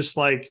thing, just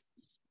like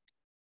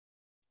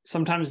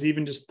sometimes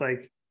even just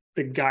like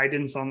the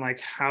guidance on like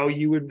how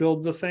you would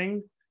build the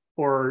thing,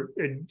 or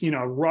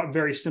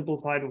very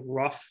simplified,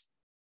 rough,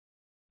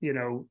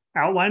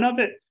 outline of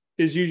it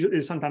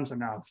is sometimes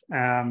enough.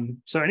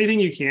 So anything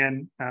you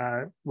can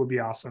would be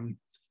awesome.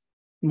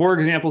 More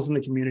examples in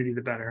the community,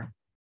 the better.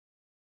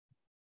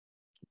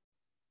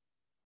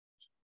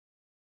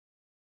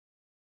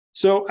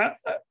 So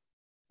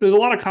there's a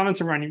lot of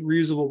comments around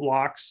reusable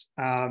blocks.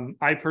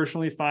 I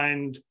personally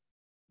find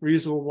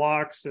reusable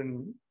blocks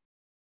and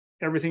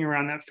everything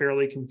around that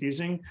fairly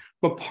confusing,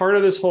 but part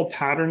of this whole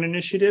pattern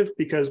initiative,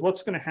 because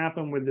what's going to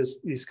happen with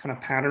these kind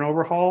of pattern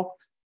overhaul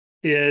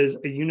is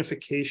a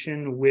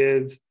unification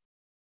with,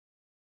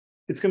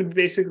 it's going to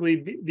be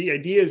basically, the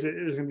idea is that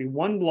there's going to be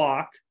one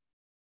block,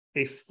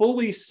 a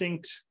fully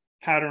synced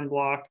pattern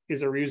block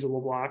is a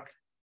reusable block.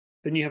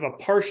 Then you have a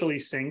partially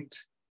synced,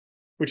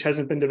 which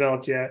hasn't been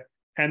developed yet,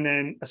 and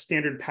then a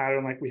standard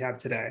pattern like we have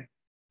today.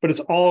 But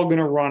it's all going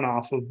to run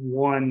off of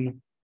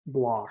one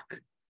block.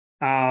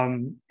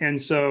 And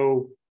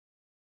so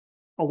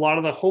a lot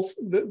of the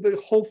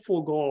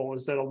hopeful goal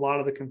is that a lot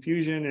of the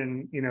confusion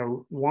and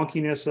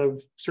wonkiness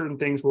of certain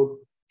things will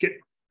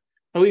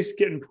at least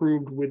get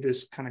improved with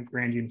this kind of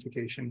grand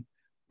unification.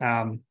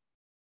 But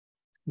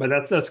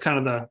that's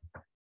kind of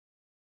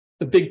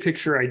the big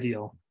picture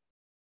ideal.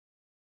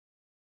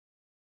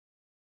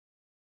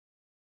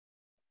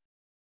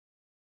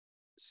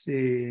 Let's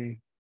see.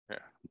 Yeah,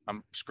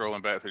 I'm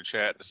scrolling back through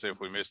chat to see if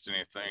we missed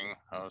anything.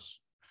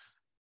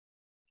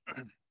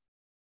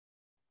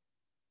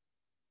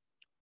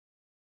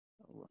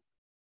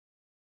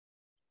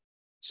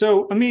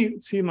 So let me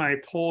see my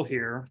poll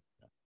here.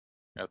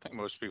 I think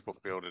most people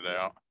filled it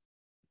out.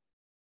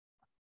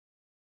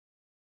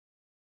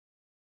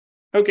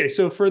 Okay,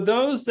 so for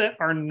those that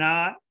are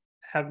not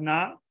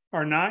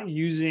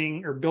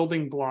using or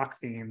building block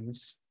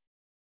themes,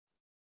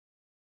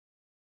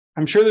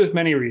 I'm sure there's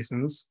many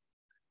reasons,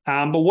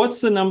 but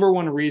what's the number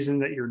one reason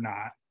that you're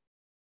not?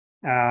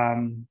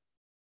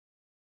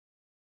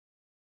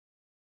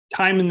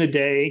 Time in the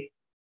day,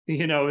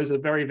 is a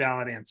very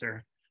valid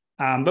answer.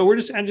 But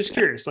I'm just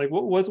curious, like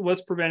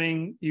what's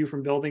preventing you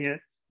from building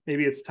it?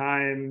 Maybe it's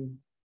time.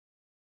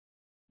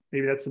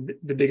 Maybe that's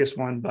the biggest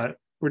one, but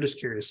we're just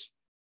curious.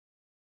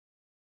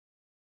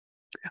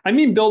 I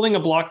mean, building a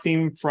block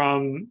theme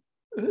from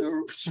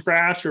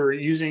scratch or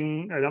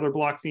using another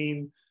block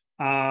theme.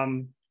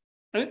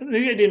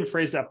 maybe I didn't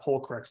phrase that poll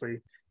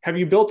correctly. Have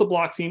you built a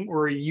block theme,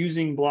 or are you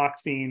using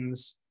block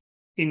themes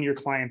in your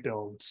client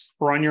builds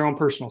or on your own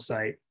personal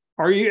site?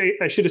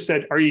 I should have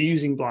said, are you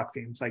using block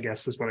themes? I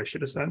guess is what I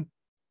should have said.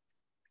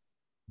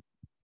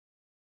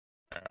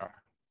 Yeah.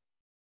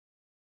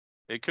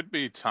 It could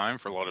be time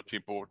for a lot of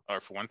people.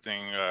 For one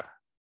thing,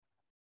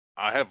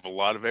 I have a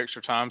lot of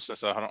extra time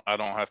since I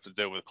don't have to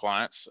deal with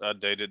clients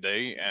day to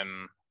day,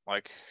 and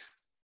like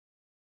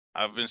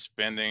I've been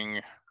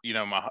spending,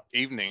 my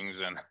evenings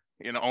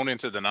and on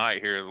into the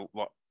night here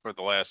for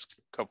the last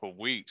couple of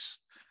weeks,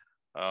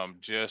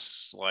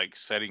 just like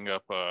setting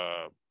up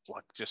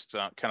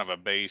kind of a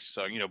base,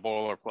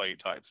 boilerplate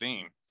type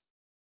theme,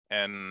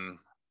 and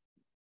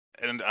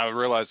I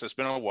realized it's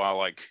been a while,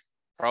 like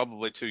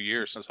probably 2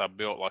 years since I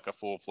built like a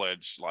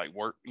full-fledged like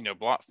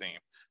block theme,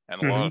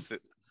 and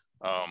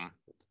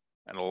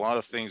a lot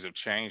of things have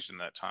changed in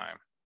that time.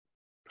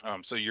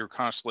 So you're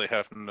constantly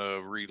having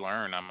to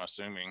relearn, I'm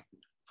assuming,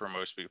 for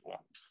most people.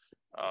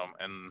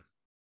 And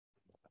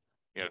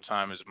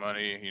time is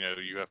money.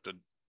 You have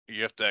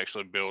to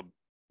actually build,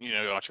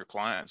 on your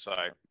client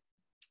side.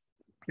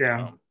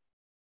 Yeah.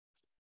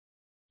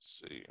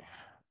 Let's see.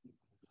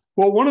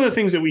 Well, one of the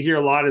things that we hear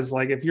a lot is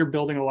like, if you're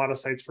building a lot of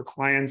sites for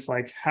clients,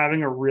 like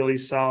having a really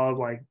solid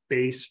like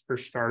base for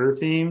starter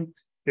theme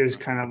is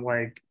kind of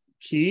like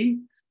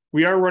key.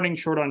 We are running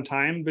short on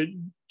time, but do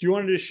you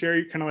want to just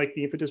share kind of like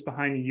the impetus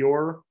behind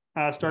your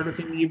starter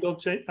theme that you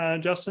built,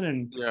 Justin?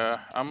 And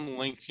yeah, I'm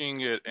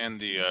linking it in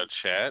the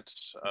chat.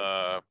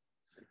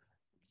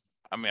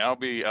 I'll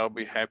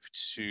be happy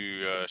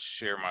to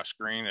share my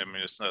screen.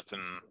 It's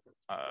nothing.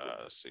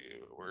 Let's see,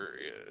 where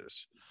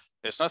is?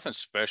 It's nothing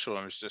special.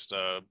 It's just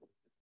a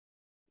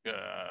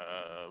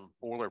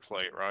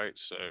boilerplate, right?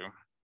 So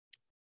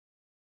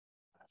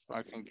if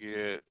I can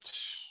get,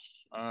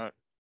 all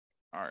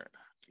right.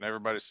 Can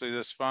everybody see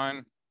this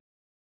fine?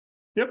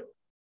 Yep.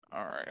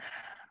 All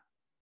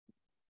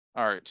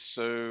right.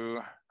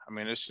 So,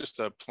 it's just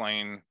a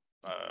plain,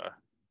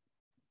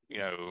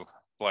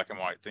 black and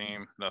white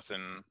theme,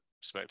 nothing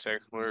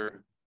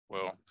spectacular.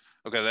 Well,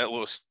 okay, that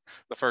looks,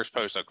 the first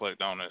post I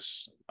clicked on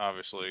is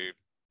obviously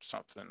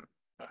something,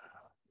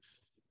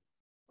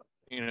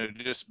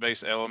 just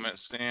base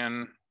elements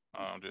in,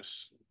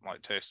 just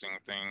like testing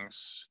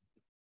things.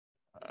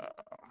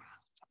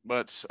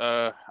 But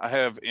I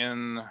have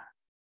in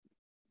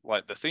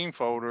like the theme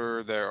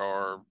folder, there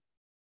are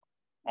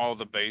all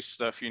the base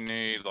stuff you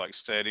need, like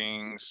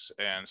settings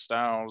and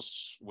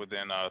styles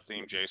within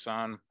theme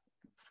JSON.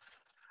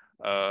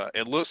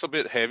 It looks a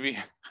bit heavy.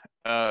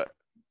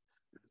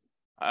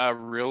 I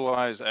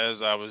realized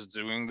as I was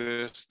doing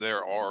this,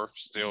 there are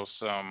still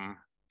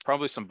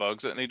probably some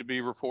bugs that need to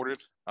be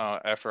reported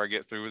after I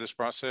get through this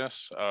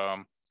process.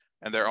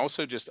 And they're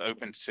also just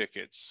open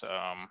tickets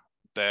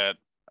that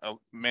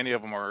many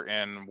of them are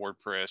in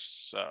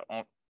WordPress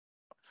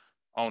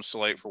on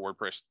Slate for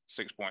WordPress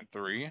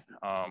 6.3.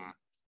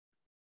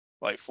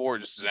 Like for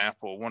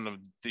example, one of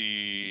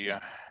the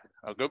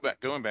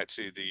going back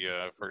to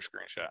the first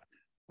screenshot,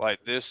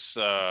 like this,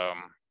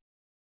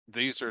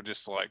 these are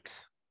just like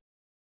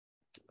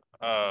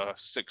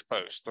 6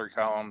 posts, 3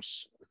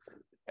 columns,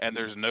 and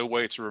there's no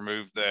way to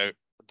remove the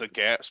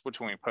gaps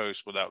between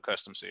posts without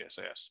custom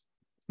CSS.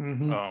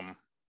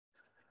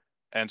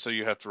 And so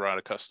you have to write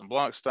a custom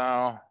block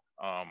style,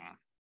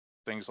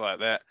 things like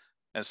that.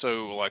 And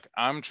so like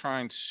I'm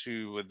trying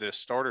to, with this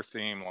starter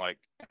theme, like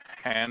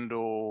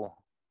handle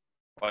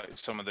like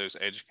some of those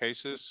edge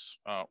cases,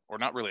 or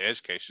not really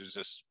edge cases,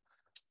 just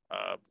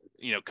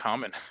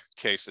common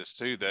cases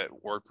too that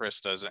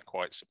WordPress doesn't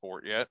quite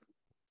support yet.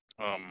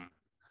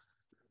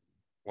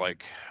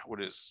 Like what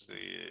is the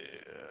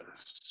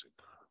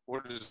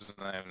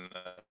name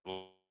of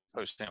the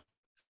post template?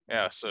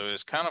 Yeah, so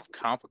it's kind of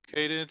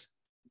complicated.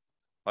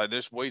 Like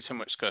there's way too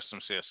much custom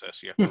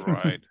CSS you have to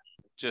write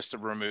just to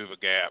remove a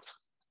gap.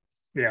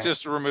 Yeah.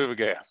 Just to remove a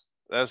gap.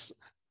 That's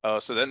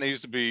so that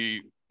needs to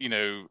be,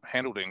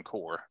 handled in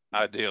core,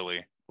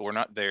 ideally, but we're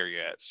not there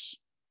yet.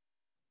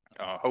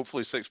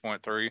 Hopefully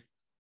 6.3.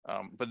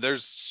 But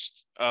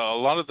there's a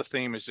lot of the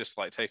theme is just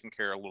like taking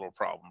care of little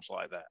problems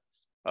like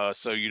that.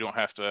 So you don't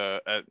have to,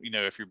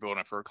 if you're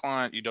building for a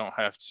client, you don't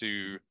have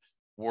to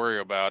worry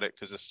about it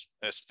because it's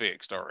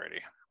fixed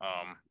already.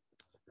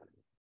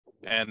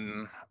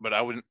 But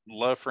I would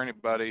love for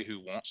anybody who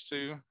wants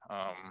to,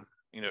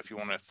 if you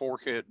want to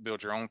fork it,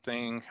 build your own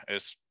thing.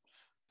 It's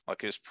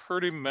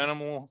pretty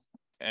minimal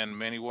in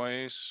many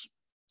ways.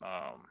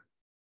 I'm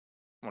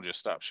gonna just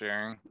stop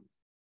sharing,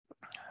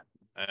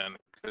 and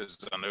because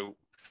I know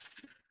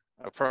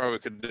I probably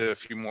could do a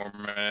few more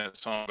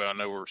minutes on, but I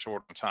know we're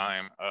short on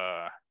time.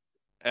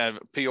 And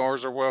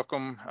PRs are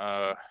welcome,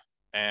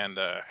 and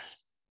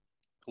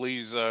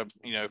please, I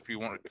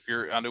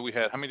know we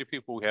had, how many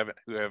people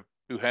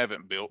who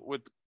haven't built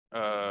with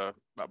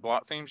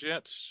block themes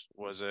yet?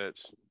 Was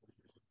it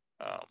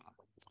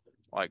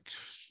like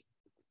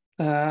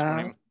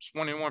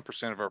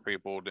 21% of our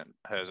people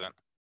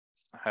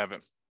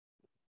haven't.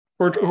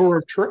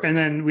 And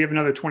then we have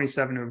another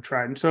 27 who have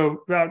tried. And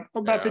so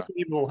about 50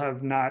 people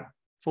have not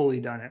fully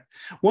done it.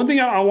 One thing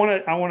I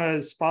want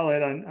to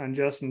spotlight on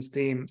Justin's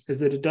theme is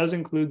that it does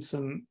include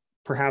some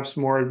perhaps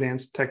more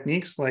advanced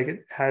techniques, like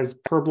it has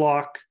per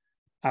block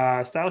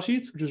style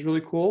sheets, which is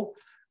really cool.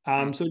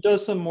 So it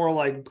does some more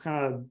like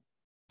kind of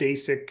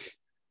basic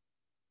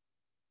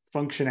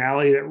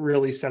functionality that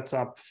really sets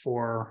up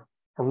for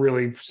a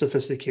really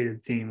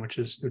sophisticated theme, which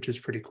is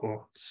pretty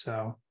cool.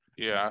 So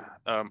yeah,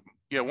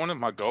 one of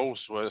my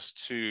goals was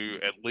to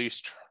at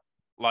least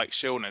like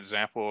show an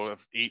example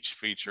of each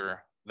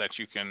feature that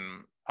you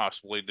can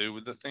possibly do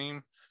with the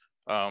theme,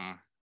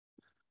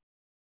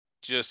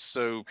 just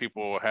so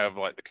people have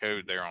like the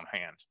code there on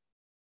hand,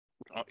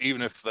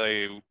 even if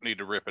they need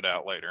to rip it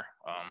out later.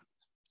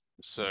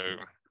 So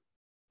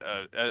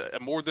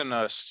more than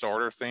a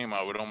starter theme,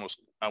 I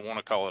want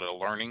to call it a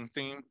learning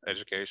theme,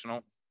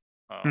 educational.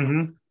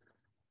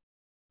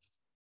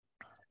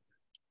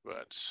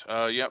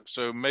 But yep,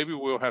 so maybe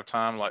we'll have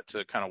time like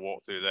to kind of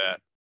walk through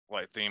that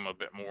like theme a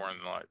bit more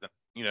in like the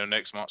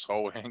next month's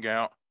Hallway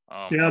Hangout.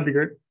 yeah, that'd be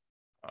great.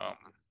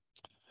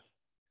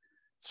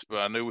 But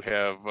I know we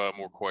have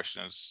more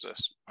questions that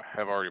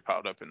have already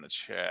popped up in the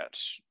chat.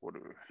 What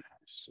do we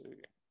see?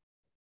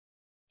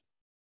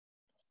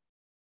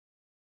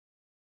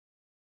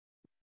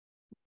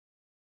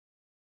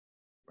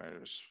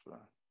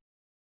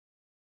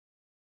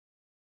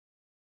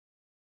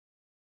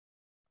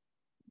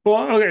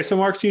 Well, okay, so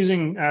Mark's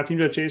using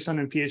theme.json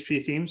and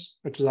PHP themes,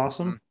 which is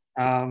awesome.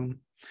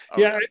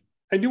 Yeah,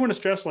 I do want to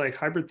stress like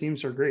hybrid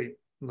themes are great.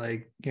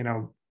 Like,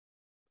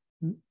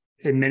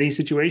 in many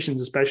situations,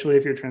 especially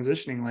if you're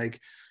transitioning, like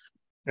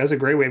that's a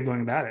great way of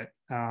going about it.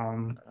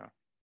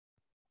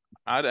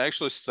 I'd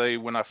actually say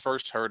when I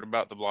first heard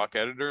about the block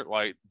editor,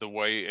 like the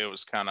way it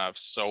was kind of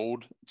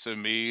sold to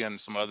me and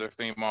some other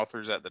theme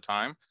authors at the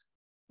time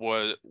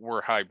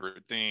were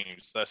hybrid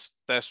themes. That's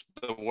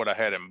what I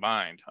had in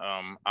mind.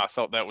 I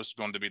thought that was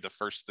going to be the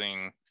first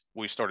thing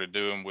we started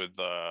doing with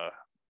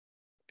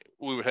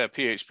we would have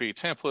PHP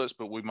templates,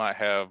 but we might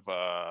have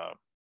block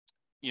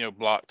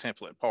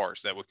template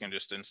parts that we can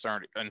just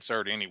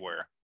insert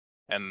anywhere.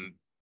 And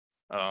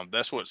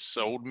that's what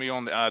sold me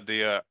on the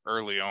idea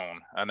early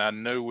on. And I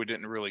know we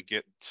didn't really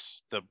get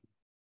the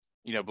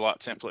block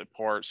template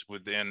parts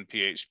within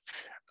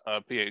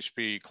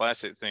PHP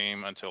classic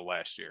theme until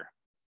last year,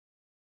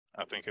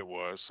 I think it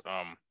was.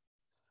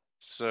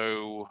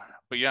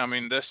 But yeah, I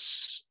mean,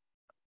 that's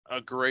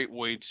a great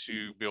way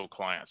to build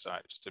client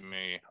sites to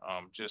me.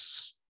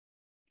 Just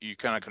you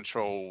kind of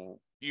control.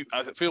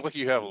 I feel like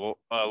you have a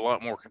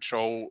lot more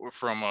control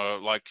from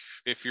like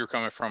if you're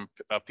coming from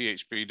a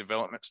PHP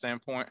development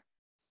standpoint,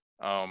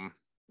 and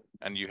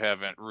you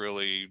haven't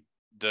really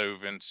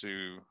dove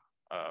into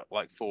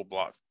like full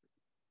block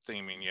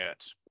theming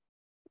yet.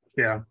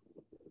 Yeah.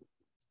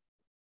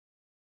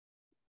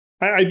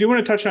 I do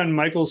want to touch on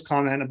Michael's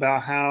comment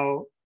about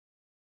how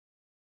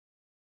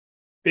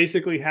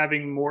basically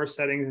having more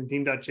settings in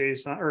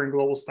theme.json or in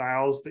global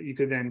styles that you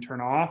could then turn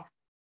off.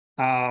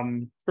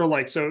 Or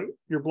like, so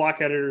your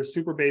block editor is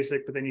super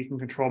basic, but then you can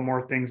control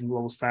more things in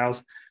global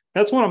styles.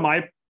 That's one of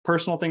my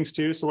personal things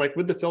too. So like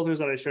with the filters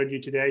that I showed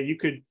you today, you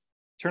could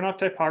turn off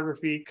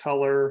typography,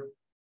 color,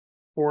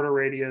 border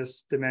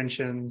radius,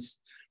 dimensions,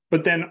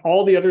 but then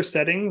all the other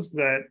settings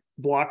that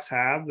blocks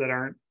have that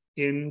aren't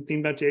in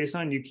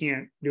theme.json, you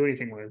can't do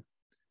anything with.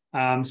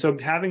 So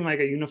having like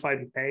a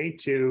unified way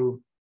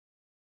to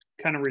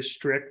kind of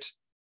restrict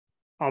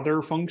other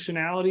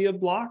functionality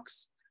of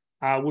blocks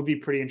would be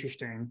pretty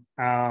interesting,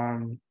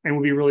 and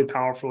would be really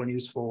powerful and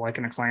useful, like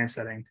in a client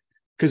setting.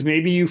 Because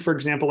maybe you, for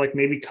example, like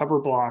maybe cover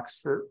blocks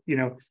for,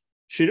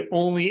 should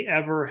only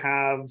ever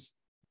have,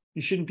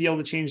 you shouldn't be able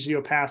to change the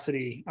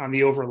opacity on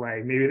the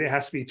overlay. Maybe it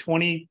has to be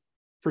 20%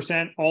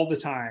 all the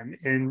time.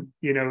 And,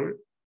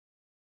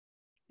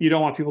 you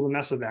don't want people to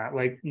mess with that.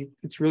 Like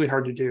it's really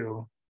hard to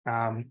do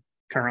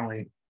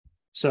currently.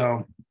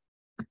 So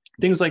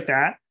things like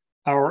that,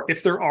 or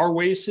if there are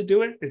ways to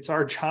do it, it's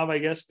our job, I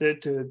guess,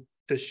 to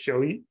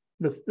show you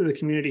the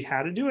community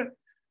how to do it.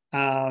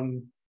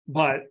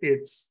 But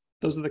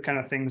those are the kind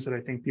of things that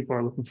I think people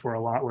are looking for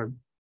a lot with.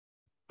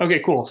 Okay,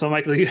 cool. So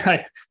Michael,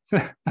 okay,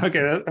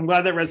 I'm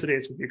glad that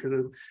resonates with you, because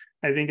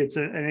I think it's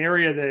an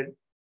area that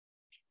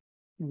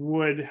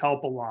would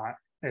help a lot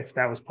if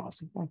that was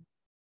possible.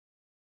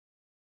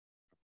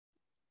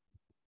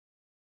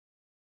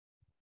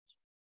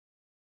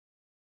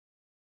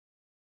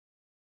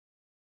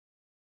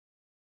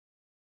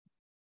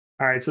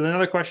 All right, so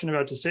another question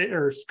about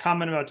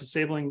comment about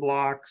disabling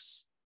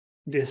blocks.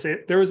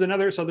 There's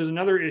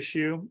another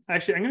issue.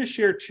 Actually, I'm going to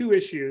share two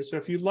issues. So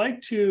if you'd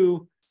like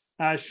to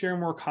share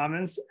more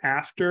comments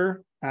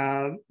after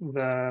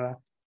the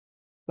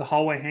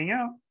hallway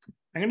hangout,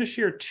 I'm going to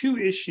share two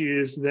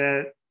issues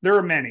that there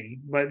are many,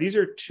 but these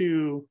are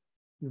two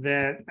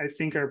that I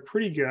think are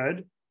pretty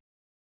good,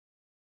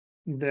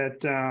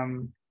 that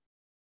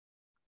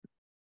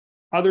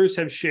others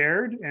have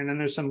shared, and then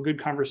there's some good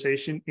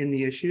conversation in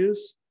the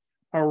issues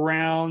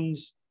around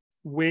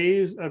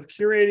ways of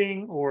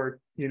curating or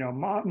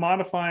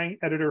modifying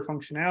editor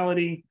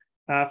functionality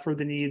for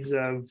the needs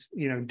of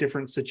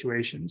different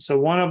situations. So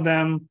one of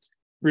them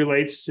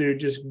relates to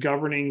just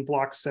governing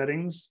block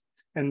settings,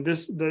 and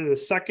the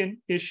second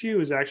issue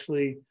is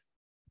actually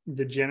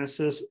the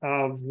genesis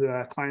of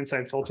the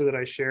client-side filter that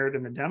I shared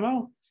in the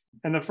demo.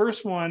 And the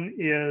first one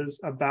is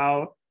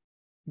about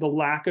the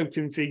lack of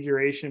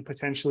configuration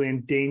potentially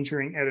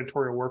endangering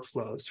editorial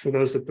workflows for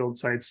those that build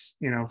sites,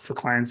 for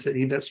clients that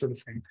need that sort of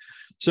thing.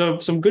 So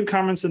some good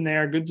comments in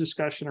there, good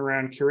discussion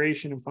around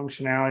curation and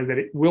functionality that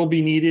it will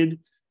be needed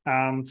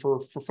for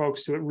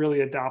folks to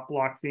really adopt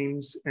block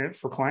themes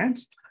for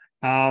clients.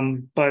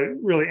 But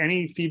really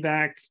any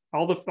feedback,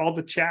 all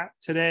the chat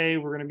today,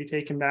 we're going to be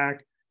taking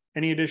back.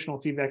 Any additional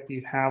feedback that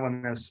you have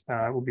on this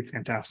will be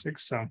fantastic.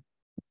 So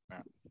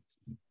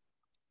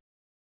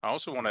I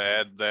also want to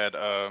add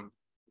that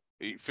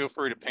feel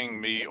free to ping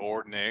me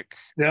or Nick,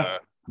 yeah.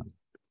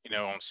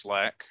 On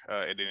Slack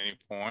at any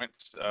point,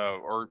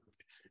 or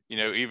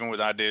even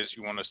with ideas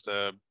you want us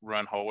to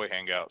run hallway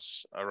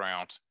hangouts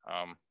around.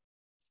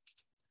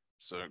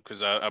 So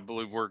because I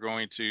believe we're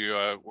going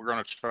to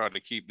try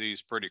to keep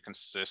these pretty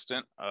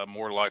consistent,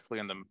 more likely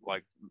in the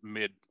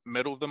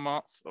middle of the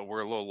month.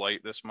 We're a little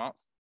late this month.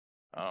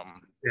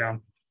 Yeah.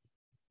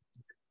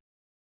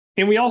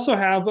 And we also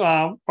have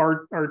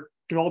our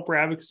developer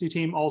advocacy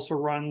team also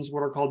runs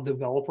what are called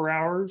developer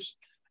hours.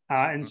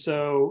 And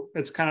so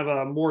it's kind of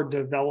a more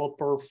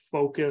developer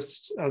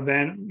focused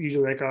event,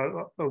 usually like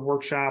a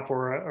workshop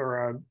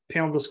or a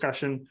panel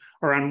discussion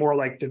around more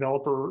like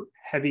developer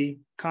heavy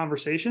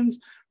conversations.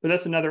 But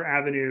that's another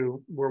avenue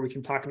where we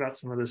can talk about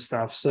some of this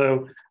stuff.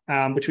 So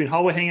between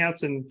hallway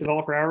hangouts and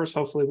developer hours,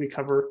 hopefully we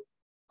cover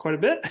quite a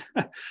bit.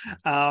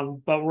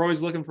 But we're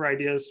always looking for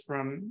ideas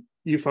from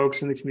you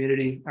folks in the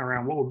community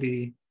around what would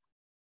be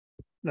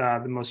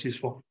the most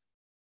useful.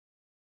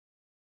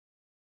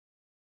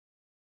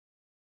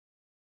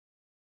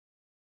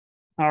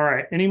 All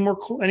right. Any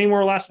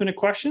more last minute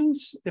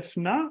questions? If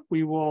not,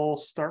 we will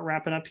start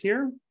wrapping up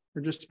here.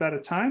 We're just about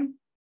at time.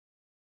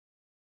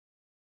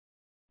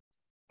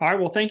 All right.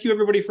 Well, thank you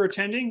everybody for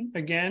attending.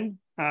 Again,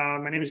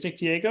 my name is Nick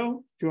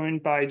Diego,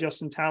 joined by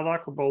Justin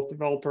Tadlock. We're both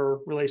developer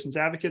relations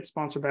advocates,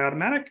 sponsored by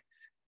Automatic.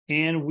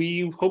 And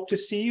we hope to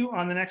see you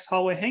on the next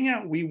Hallway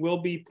Hangout. We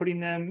will be putting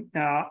them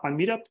on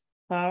Meetup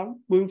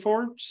moving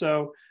forward.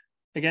 So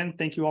again,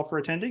 thank you all for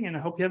attending, and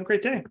I hope you have a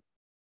great day.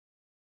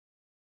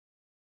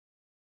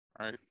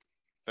 All right.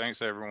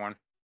 Thanks, everyone.